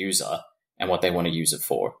actual user and what they want to use it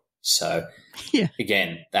for? So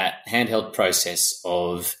again, that handheld process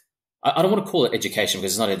of, I don't want to call it education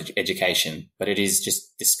because it's not education, but it is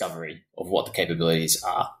just discovery of what the capabilities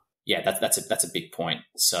are. Yeah, that's a big point.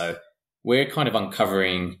 So we're kind of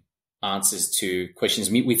uncovering answers to questions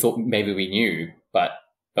we thought maybe we knew, but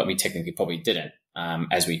we technically probably didn't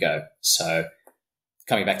as we go. So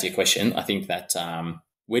coming back to your question, I think that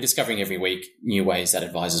we're discovering every week new ways that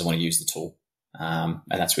advisors want to use the tool, and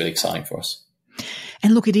that's really exciting for us.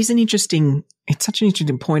 And look, it's such an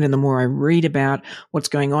interesting point. And the more I read about what's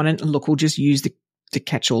going on, and look, we'll just use the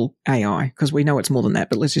catch-all AI because we know it's more than that,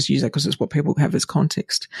 but let's just use that because it's what people have as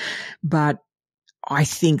context. But I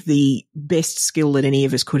think the best skill that any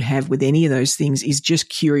of us could have with any of those things is just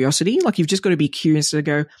curiosity. Like, you've just got to be curious to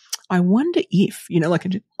go, I wonder if,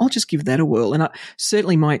 I'll just give that a whirl. And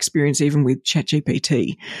certainly my experience, even with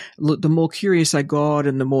ChatGPT, look, the more curious I got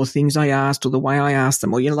and the more things I asked or the way I asked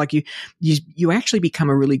them, or, you actually become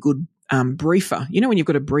a really good briefer. When you've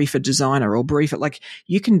got to brief a designer or brief it,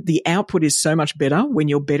 the output is so much better when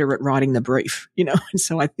you're better at writing the brief, And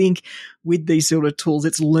so I think with these sort of tools,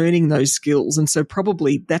 it's learning those skills. And so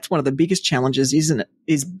probably that's one of the biggest challenges, isn't it?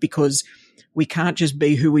 Is because we can't just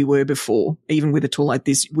be who we were before. Even with a tool like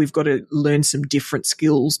this, we've got to learn some different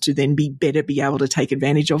skills to then be able to take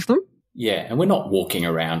advantage of them. Yeah. And we're not walking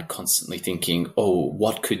around constantly thinking, oh,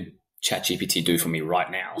 what could ChatGPT do for me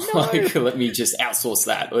right now? No. Let me just outsource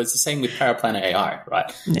that. Well, it's the same with Paraplanner.ai,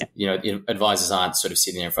 right? Yeah. Advisors aren't sort of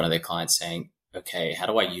sitting there in front of their clients saying, okay, how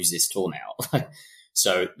do I use this tool now?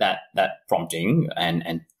 So that prompting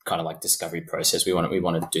and kind of like discovery process, we want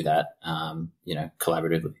to do that,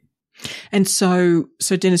 collaboratively. And so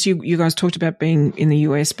Denis, you guys talked about being in the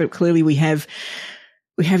US, but clearly we have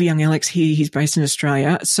young Alex here. He's based in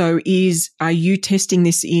Australia. So are you testing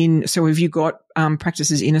this so have you got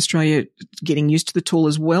practices in Australia getting used to the tool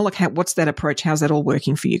as well? Like what's that approach? How's that all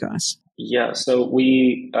working for you guys? Yeah. So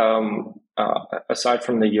we, aside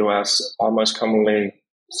from the US, our most commonly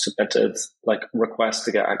submitted request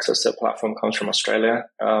to get access to the platform comes from Australia.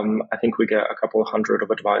 I think we get a couple of hundred of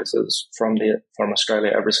advisors from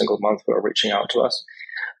Australia every single month who are reaching out to us.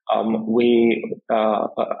 We,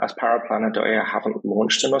 as Paraplanner.ai, haven't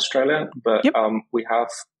launched in Australia, but yep. We have,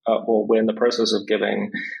 we're in the process of giving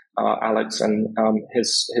Alex and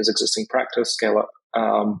his existing practice scale up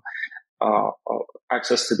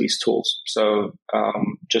access to these tools. So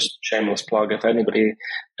just shameless plug, if anybody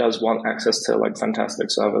does want access to fantastic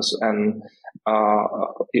service and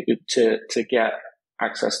to get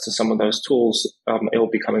access to some of those tools, it will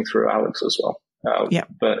be coming through Alex as well. Yeah.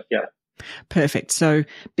 But yeah. Perfect. So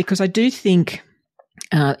because I do think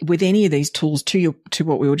with any of these tools, to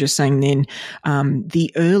what we were just saying then,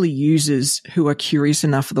 the early users who are curious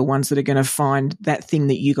enough are the ones that are going to find that thing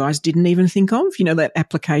that you guys didn't even think of, that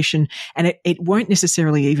application. And it won't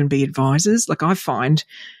necessarily even be advisors. Like I find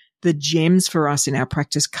the gems for us in our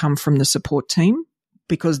practice come from the support team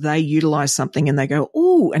because they utilize something and they go,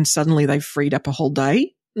 ooh, and suddenly they've freed up a whole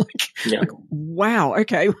day. Wow,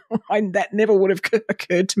 okay, that never would have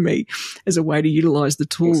occurred to me as a way to utilize the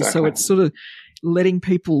tool. Exactly. So it's sort of letting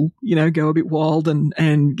people, go a bit wild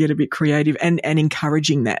and get a bit creative and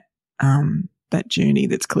encouraging that journey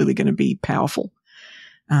that's clearly going to be powerful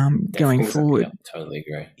going forward. Yeah, totally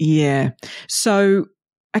agree. Yeah. So,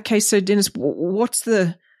 okay, so Denis, what's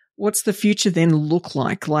the future then look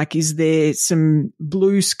like? Like, is there some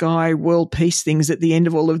blue sky world peace things at the end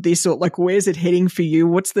of all of this, or where's it heading for you?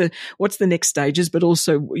 What's the next stages, but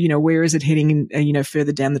also, where is it heading,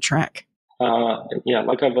 further down the track? Yeah,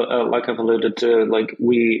 like I've alluded to,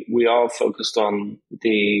 we are focused on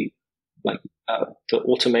the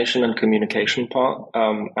automation and communication part.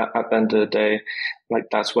 At the end of the day,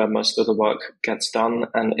 that's where most of the work gets done.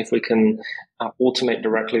 And if we can automate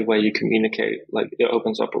directly where you communicate, it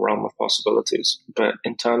opens up a realm of possibilities. But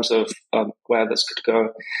in terms of where this could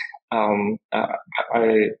go, I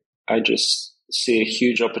just see a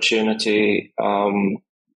huge opportunity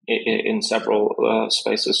in several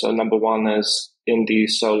spaces. So number one is in the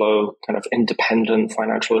solo kind of independent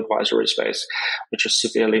financial advisory space, which is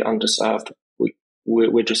severely underserved.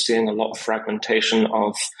 We're just seeing a lot of fragmentation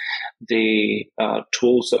of the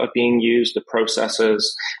tools that are being used, the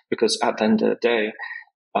processes, because at the end of the day,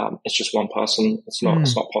 it's just one person. It's not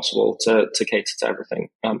possible to cater to everything.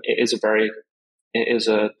 It is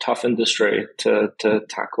a tough industry to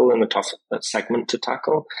tackle and a tough segment to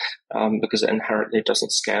tackle because it inherently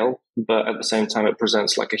doesn't scale. But at the same time, it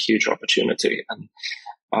presents a huge opportunity. And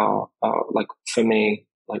for me,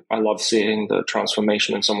 I love seeing the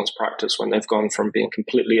transformation in someone's practice when they've gone from being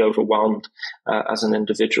completely overwhelmed as an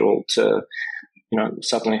individual to,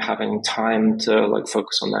 suddenly having time to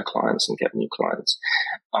focus on their clients and get new clients.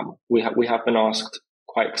 We have been asked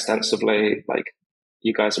quite extensively,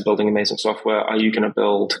 you guys are building amazing software. Are you going to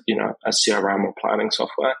build, a CRM or planning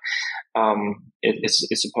software?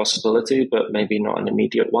 It's a possibility, but maybe not an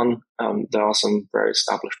immediate one. There are some very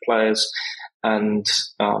established players, and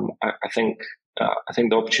I think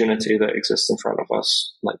the opportunity that exists in front of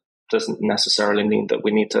us doesn't necessarily mean that we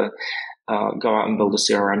need to go out and build a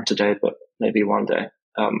CRM today, but maybe one day.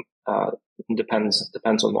 It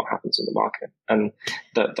depends on what happens in the market. And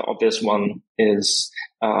the obvious one is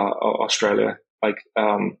Australia. I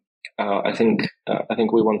think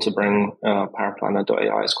we want to bring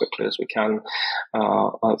Paraplanner.ai as quickly as we can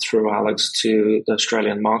through Alex to the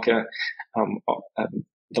Australian market.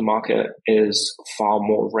 The market is far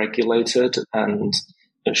more regulated, and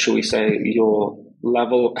should we say your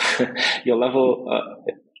level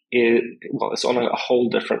it's on a whole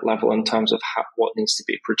different level in terms of what needs to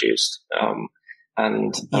be produced.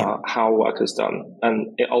 And how work is done.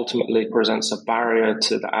 And it ultimately presents a barrier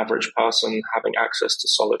to the average person having access to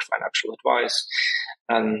solid financial advice.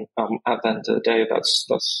 And at the end of the day,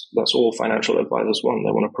 that's all financial advisors want.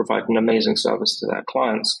 They want to provide an amazing service to their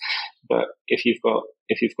clients. But if you've got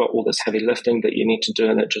all this heavy lifting that you need to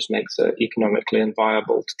do, and it just makes it economically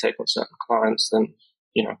inviolable to take on certain clients, then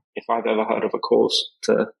if I've ever heard of a cause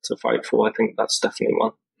to fight for, I think that's definitely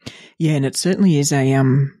one. Yeah, and it certainly is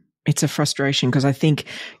It's a frustration because I think,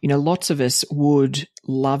 lots of us would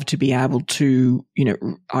love to be able to,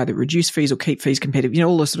 either reduce fees or keep fees competitive,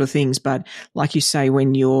 all those sort of things. But like you say,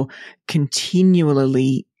 when you're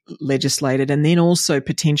continually legislated and then also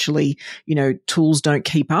potentially, tools don't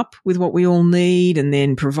keep up with what we all need. And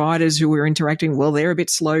then providers who we're interacting, well, they're a bit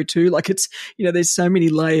slow too. Like it's, there's so many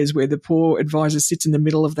layers where the poor advisor sits in the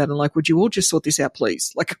middle of that and like, would you all just sort this out,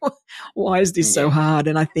 please? Like, why is this so hard?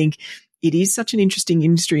 And I think it is such an interesting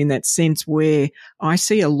industry in that sense where I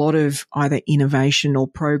see a lot of either innovation or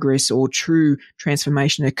progress or true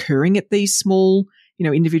transformation occurring at these small,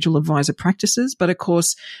 individual advisor practices, but of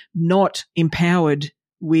course not empowered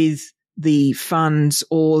with the funds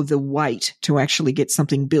or the weight to actually get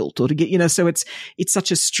something built or to get, so it's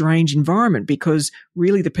such a strange environment because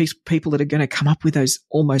really the people that are going to come up with those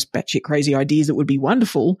almost batshit crazy ideas that would be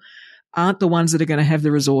wonderful aren't the ones that are going to have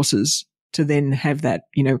the resources to then have that,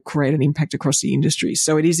 create an impact across the industry.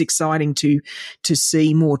 So it is exciting to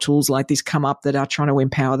see more tools like this come up that are trying to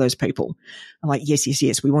empower those people. I'm like, yes,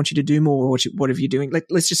 we want you to do more. Or what are you doing?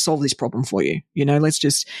 Let's just solve this problem for you. Let's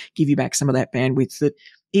just give you back some of that bandwidth that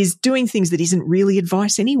is doing things that isn't really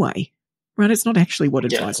advice anyway, right? It's not actually what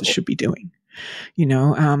advisors should be doing,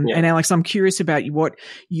 And Alex, I'm curious about what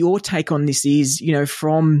your take on this is,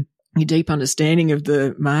 from your deep understanding of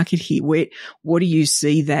the market here. What do you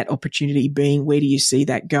see that opportunity being? Where do you see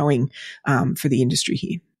that going for the industry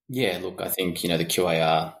here? Yeah, look, I think, the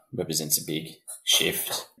QAR represents a big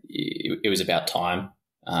shift. It was about time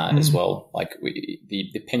as well. Like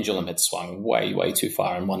the pendulum had swung way, way too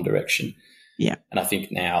far in one direction. Yeah. And I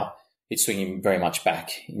think now it's swinging very much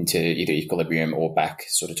back into either equilibrium or back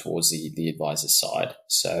sort of towards the advisor's side.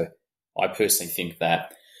 So I personally think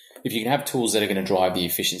that if you can have tools that are going to drive the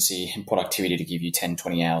efficiency and productivity to give you 10,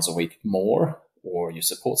 20 hours a week more or your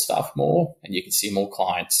support staff more, and you can see more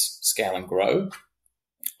clients scale and grow,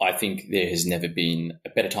 I think there has never been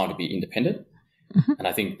a better time to be independent. Mm-hmm. And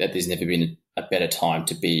I think that there's never been a better time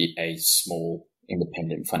to be a small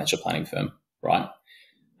independent financial planning firm, right?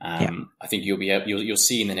 I think you'll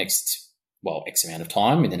see in the next, X amount of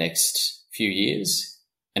time, in the next few years,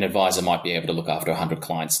 an advisor might be able to look after 100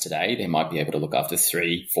 clients today. They might be able to look after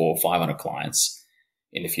 300, 400, 500 clients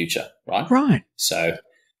in the future, right? Right. So,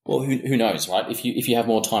 who knows, right? If you have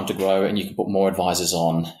more time to grow and you can put more advisors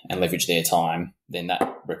on and leverage their time, then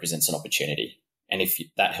that represents an opportunity. And if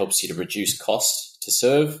that helps you to reduce costs to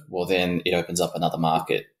serve, well, then it opens up another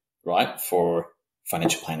market, right, for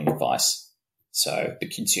financial planning advice. So the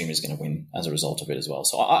consumer is going to win as a result of it as well.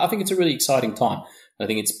 So I think it's a really exciting time. I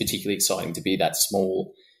think it's particularly exciting to be that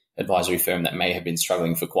small advisory firm that may have been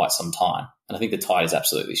struggling for quite some time. And I think the tide is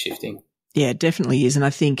absolutely shifting. Yeah, it definitely is. And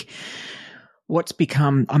I think what's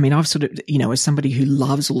become, I've sort of, as somebody who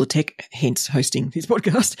loves all the tech, hence hosting this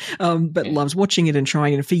podcast, but loves watching it and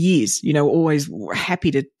trying it for years, always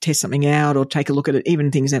happy to test something out or take a look at it,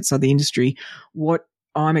 even things outside the industry. What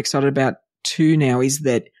I'm excited about too now is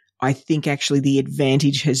that I think actually the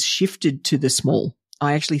advantage has shifted to the small.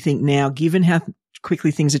 I actually think now, given how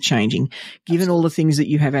quickly things are changing, given all the things that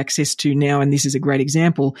you have access to now, and this is a great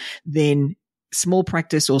example, then small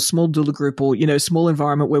practice or small doula group or, small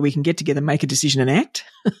environment where we can get together, make a decision and act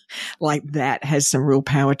like that has some real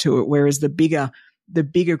power to it. Whereas the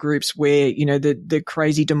bigger groups where, the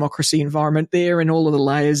crazy democracy environment there and all of the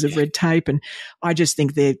layers of red tape. And I just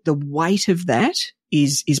think that the weight of that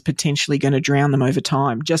is potentially going to drown them over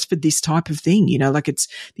time just for this type of thing. It's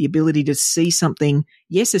the ability to see something,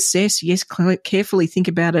 yes, assess, yes, carefully think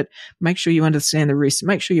about it, make sure you understand the risk,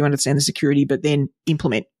 make sure you understand the security, but then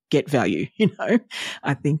implement, get value.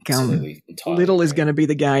 I think little is going to be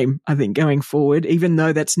the game, I think, going forward, even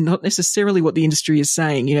though that's not necessarily what the industry is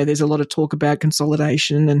saying. There's a lot of talk about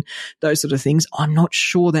consolidation and those sort of things. I'm not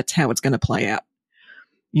sure that's how it's going to play out.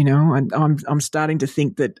 And I'm starting to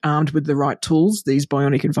think that armed with the right tools, these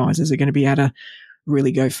bionic advisors are going to be able to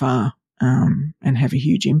really go far and have a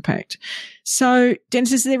huge impact. So,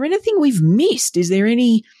 Denis, is there anything we've missed? Is there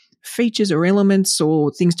any features or elements or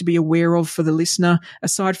things to be aware of for the listener,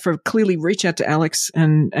 aside from clearly reach out to Alex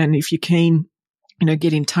and if you're keen,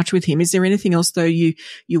 get in touch with him? Is there anything else, though, you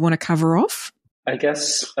want to cover off? I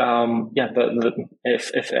guess,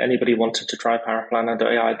 if anybody wanted to try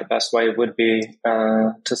Paraplanner.ai, the best way would be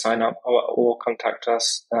to sign up or contact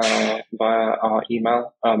us via our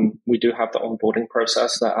email. We do have the onboarding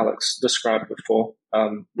process that Alex described before.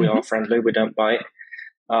 We are friendly, we don't bite.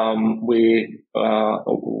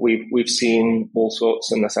 We've seen all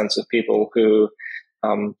sorts in the sense of people who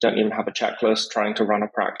don't even have a checklist trying to run a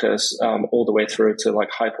practice, all the way through to like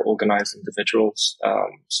hyper-organized individuals.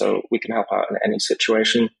 So we can help out in any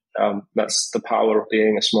situation. That's the power of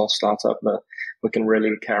being a small startup, that we can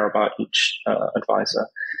really care about each advisor.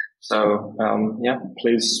 So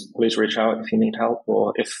please reach out if you need help,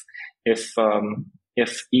 or if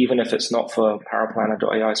even if it's not for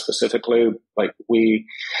Paraplanner.ai specifically, like we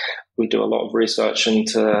do a lot of research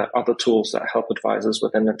into other tools that help advisors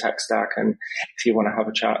within the tech stack. And if you want to have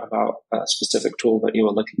a chat about a specific tool that you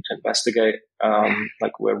are looking to investigate,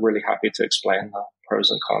 like we're really happy to explain the pros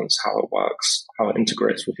and cons, how it works, how it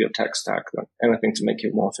integrates with your tech stack, anything to make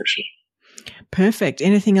you more efficient. Perfect.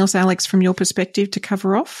 Anything else, Alex, from your perspective to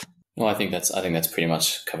cover off? No, I think that's pretty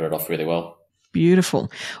much covered it off really well. Beautiful.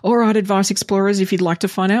 All right, Advice Explorers, if you'd like to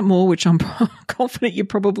find out more, which I'm confident you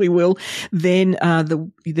probably will, then the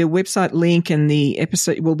website link and the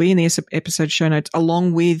episode will be in the episode show notes,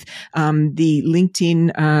 along with the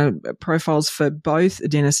LinkedIn profiles for both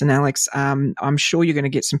Denis and Alex. I'm sure you're going to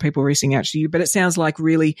get some people reaching out to you, but it sounds like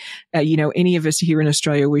really, any of us here in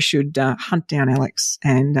Australia, we should hunt down Alex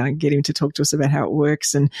and get him to talk to us about how it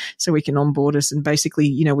works, and so we can onboard us, and basically,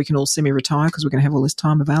 we can all semi-retire because we're going to have all this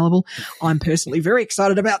time available. I'm personally very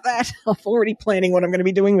excited about that. I'm already planning what I'm going to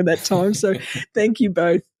be doing with that time. So thank you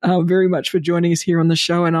both very much for joining us here on the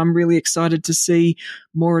show. And I'm really excited to see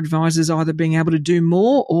more advisors either being able to do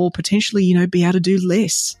more or potentially, be able to do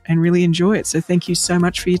less and really enjoy it. So thank you so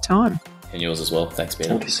much for your time. And yours as well. Thanks, Peita.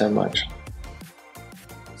 Thank you so much.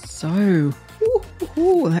 So,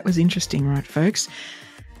 that was interesting, right, folks?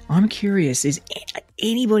 I'm curious, is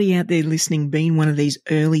anybody out there listening been one of these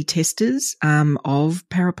early testers of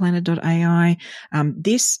Paraplanner.ai?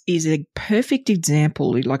 This is a perfect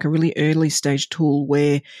example, like a really early stage tool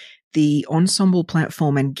where the Ensombl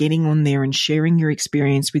platform and getting on there and sharing your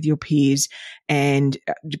experience with your peers and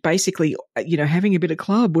basically, having a bit of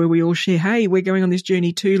club where we all share, hey, we're going on this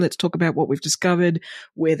journey too. Let's talk about what we've discovered,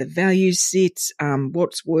 where the values sit,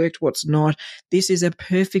 what's worked, what's not. This is a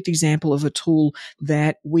perfect example of a tool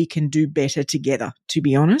that we can do better together, to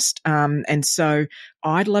be honest. And so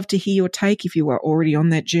I'd love to hear your take if you are already on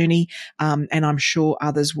that journey. And I'm sure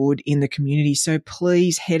others would in the community. So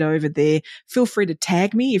please head over there. Feel free to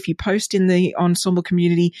tag me if you post in the Ensombl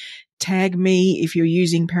community. Tag me if you're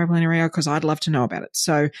using Paraplanner.ai because I'd love to know about it.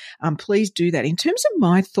 So please do that. In terms of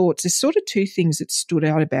my thoughts, there's sort of two things that stood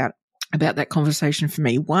out about that conversation for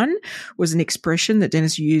me. One was an expression that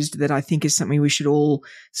Denis used that I think is something we should all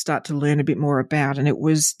start to learn a bit more about. And it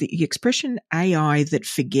was the expression AI that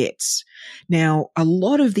forgets. Now, a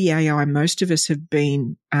lot of the AI most of us have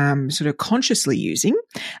been sort of consciously using,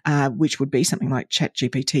 which would be something like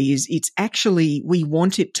ChatGPT, is it's actually, we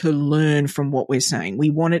want it to learn from what we're saying. We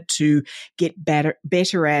want it to get better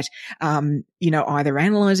at, either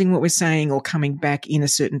analyzing what we're saying or coming back in a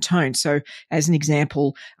certain tone. So as an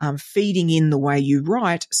example, feeding in the way you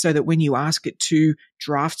write so that when you ask it to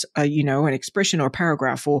draft, an expression or a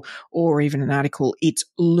paragraph or even an article, it's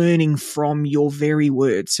learning from your very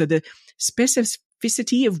words. So the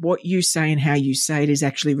specificity of what you say and how you say it is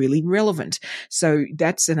actually really relevant. So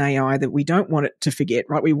that's an AI that we don't want it to forget,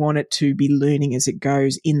 right? We want it to be learning as it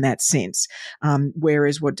goes in that sense.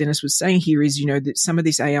 Whereas what Denis was saying here is, that some of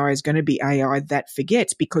this AI is going to be AI that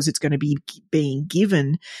forgets because it's going to be being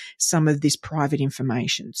given some of this private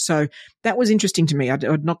information. So that was interesting to me.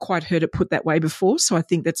 I'd not quite heard it put that way before. So I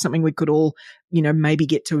think that's something we could all, maybe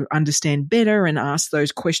get to understand better and ask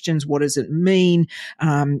those questions. What does it mean?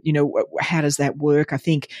 How does that work? I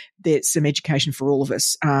think there's some education for all of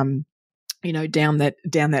us, down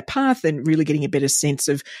that path and really getting a better sense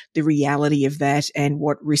of the reality of that and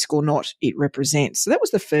what risk or not it represents. So that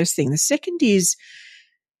was the first thing. The second is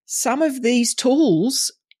some of these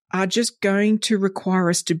tools are just going to require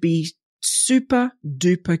us to be super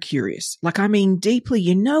duper curious. Deeply,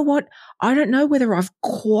 you know what? I don't know whether I've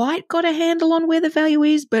quite got a handle on where the value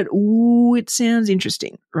is, but it sounds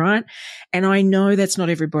interesting, right? And I know that's not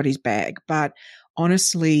everybody's bag, but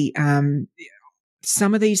honestly,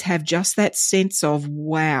 some of these have just that sense of,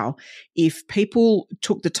 wow, if people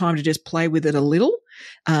took the time to just play with it a little,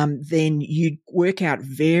 then you'd work out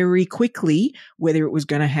very quickly whether it was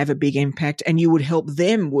going to have a big impact, and you would help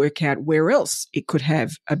them work out where else it could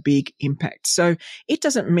have a big impact. So it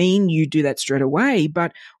doesn't mean you do that straight away,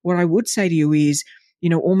 but what I would say to you is,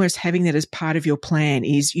 almost having that as part of your plan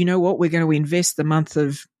is, what, we're going to invest the month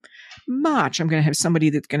of March. I'm going to have somebody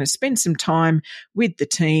that's going to spend some time with the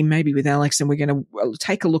team, maybe with Alex, and we're going to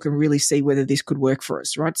take a look and really see whether this could work for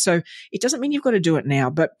us, right? So it doesn't mean you've got to do it now,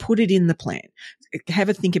 but put it in the plan. Have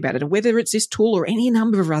a think about it. And whether it's this tool or any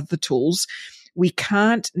number of other tools, we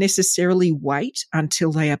can't necessarily wait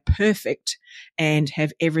until they are perfect and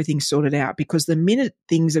have everything sorted out, because the minute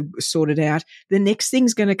things are sorted out, the next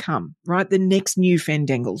thing's going to come, right? The next new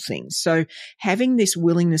fandangled thing. So having this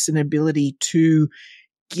willingness and ability to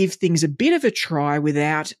give things a bit of a try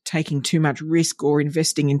without taking too much risk or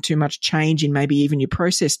investing in too much change in maybe even your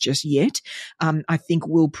process just yet, I think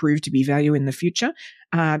will prove to be value in the future.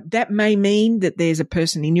 That may mean that there's a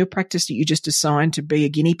person in your practice that you just assigned to be a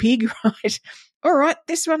guinea pig, right? All right,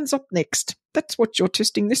 this one's up next. That's what you're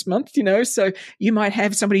testing this month, so you might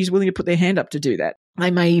have somebody who's willing to put their hand up to do that. They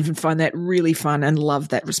may even find that really fun and love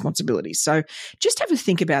that responsibility. So just have a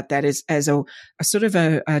think about that as a sort of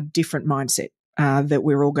a different mindset that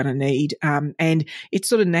we're all going to need. And it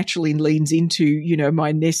sort of naturally leans into,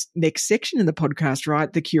 my next section in the podcast,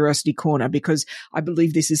 right? The Curiosity Corner, because I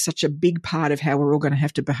believe this is such a big part of how we're all going to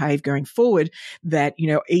have to behave going forward that,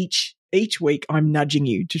 each week I'm nudging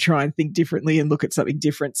you to try and think differently and look at something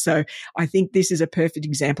different. So I think this is a perfect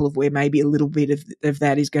example of where maybe a little bit of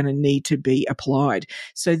that is going to need to be applied.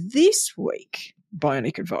 So this week,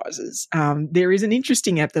 Bionic Advisors, there is an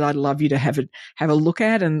interesting app that I'd love you to have a look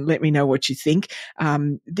at and let me know what you think.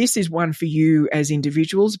 This is one for you as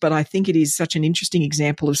individuals, but I think it is such an interesting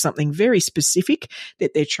example of something very specific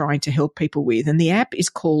that they're trying to help people with. And the app is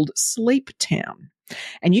called Sleeptown.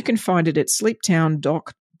 And you can find it at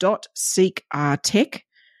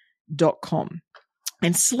sleeptown.seekrtech.com.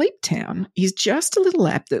 And Sleeptown is just a little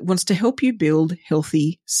app that wants to help you build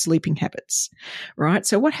healthy sleeping habits, right?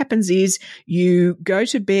 So what happens is you go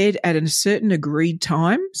to bed at a certain agreed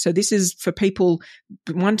time. So this is for people,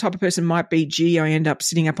 one type of person might be, gee, I end up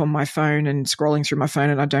sitting up on my phone and scrolling through my phone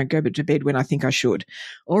and I don't go to bed when I think I should.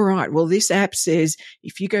 All right, well, this app says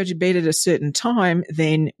if you go to bed at a certain time,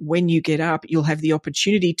 then when you get up, you'll have the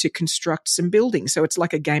opportunity to construct some buildings. So it's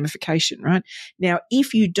like a gamification, right? Now,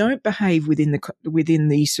 if you don't behave within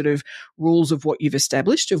the sort of rules of what you've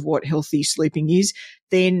established of what healthy sleeping is,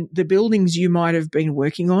 then the buildings you might have been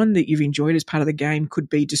working on that you've enjoyed as part of the game could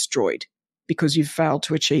be destroyed because you've failed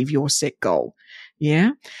to achieve your set goal.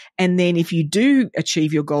 Yeah. And then if you do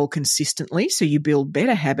achieve your goal consistently, so you build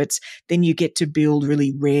better habits, then you get to build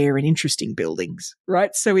really rare and interesting buildings,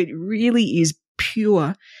 right? So it really is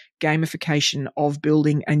pure gamification of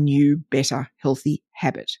building a new, better, healthy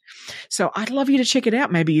habit. So I'd love you to check it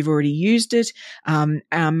out. Maybe you've already used it.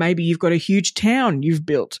 Maybe you've got a huge town you've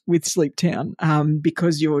built with Sleeptown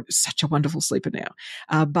because you're such a wonderful sleeper now.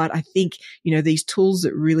 But I think, these tools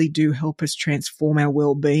that really do help us transform our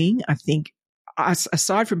well-being, I think,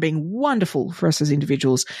 aside from being wonderful for us as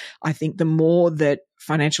individuals, I think the more that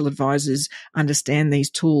financial advisors understand these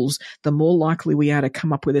tools, the more likely we are to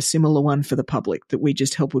come up with a similar one for the public that we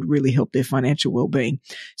just hope would really help their financial well-being.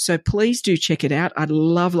 So please do check it out. I'd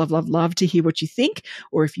love, love, love, love to hear what you think,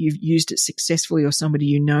 or if you've used it successfully or somebody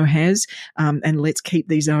you know has. And let's keep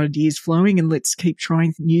these ideas flowing and let's keep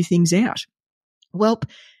trying new things out. Well,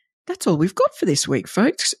 that's all we've got for this week,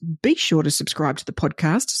 folks. Be sure to subscribe to the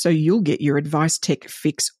podcast so you'll get your AdviceTech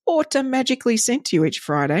fix automatically sent to you each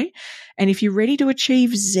Friday. And if you're ready to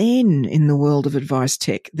achieve Zen in the world of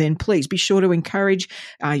AdviceTech, then please be sure to encourage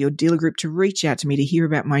your dealer group to reach out to me to hear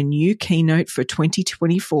about my new keynote for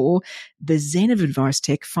 2024, The Zen of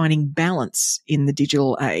AdviceTech, Finding Balance in the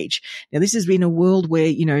Digital Age. Now, this has been a world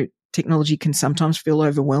where, technology can sometimes feel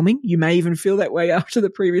overwhelming. You may even feel that way after the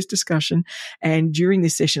previous discussion. And during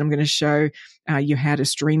this session, I'm going to show you how to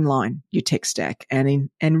streamline your tech stack and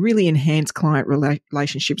really enhance client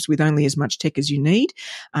relationships with only as much tech as you need,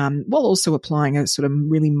 while also applying a sort of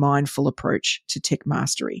really mindful approach to tech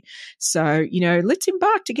mastery. So, let's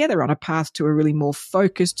embark together on a path to a really more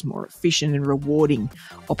focused, more efficient and rewarding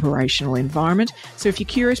operational environment. So if you're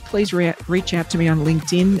curious, please reach out to me on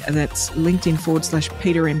LinkedIn. That's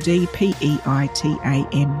LinkedIn/PeitaMD,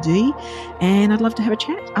 PEITAMD. And I'd love to have a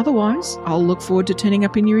chat. Otherwise, I'll look forward to turning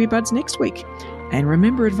up in your earbuds next week. And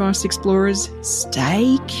remember, Advice Explorers,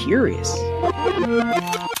 stay curious.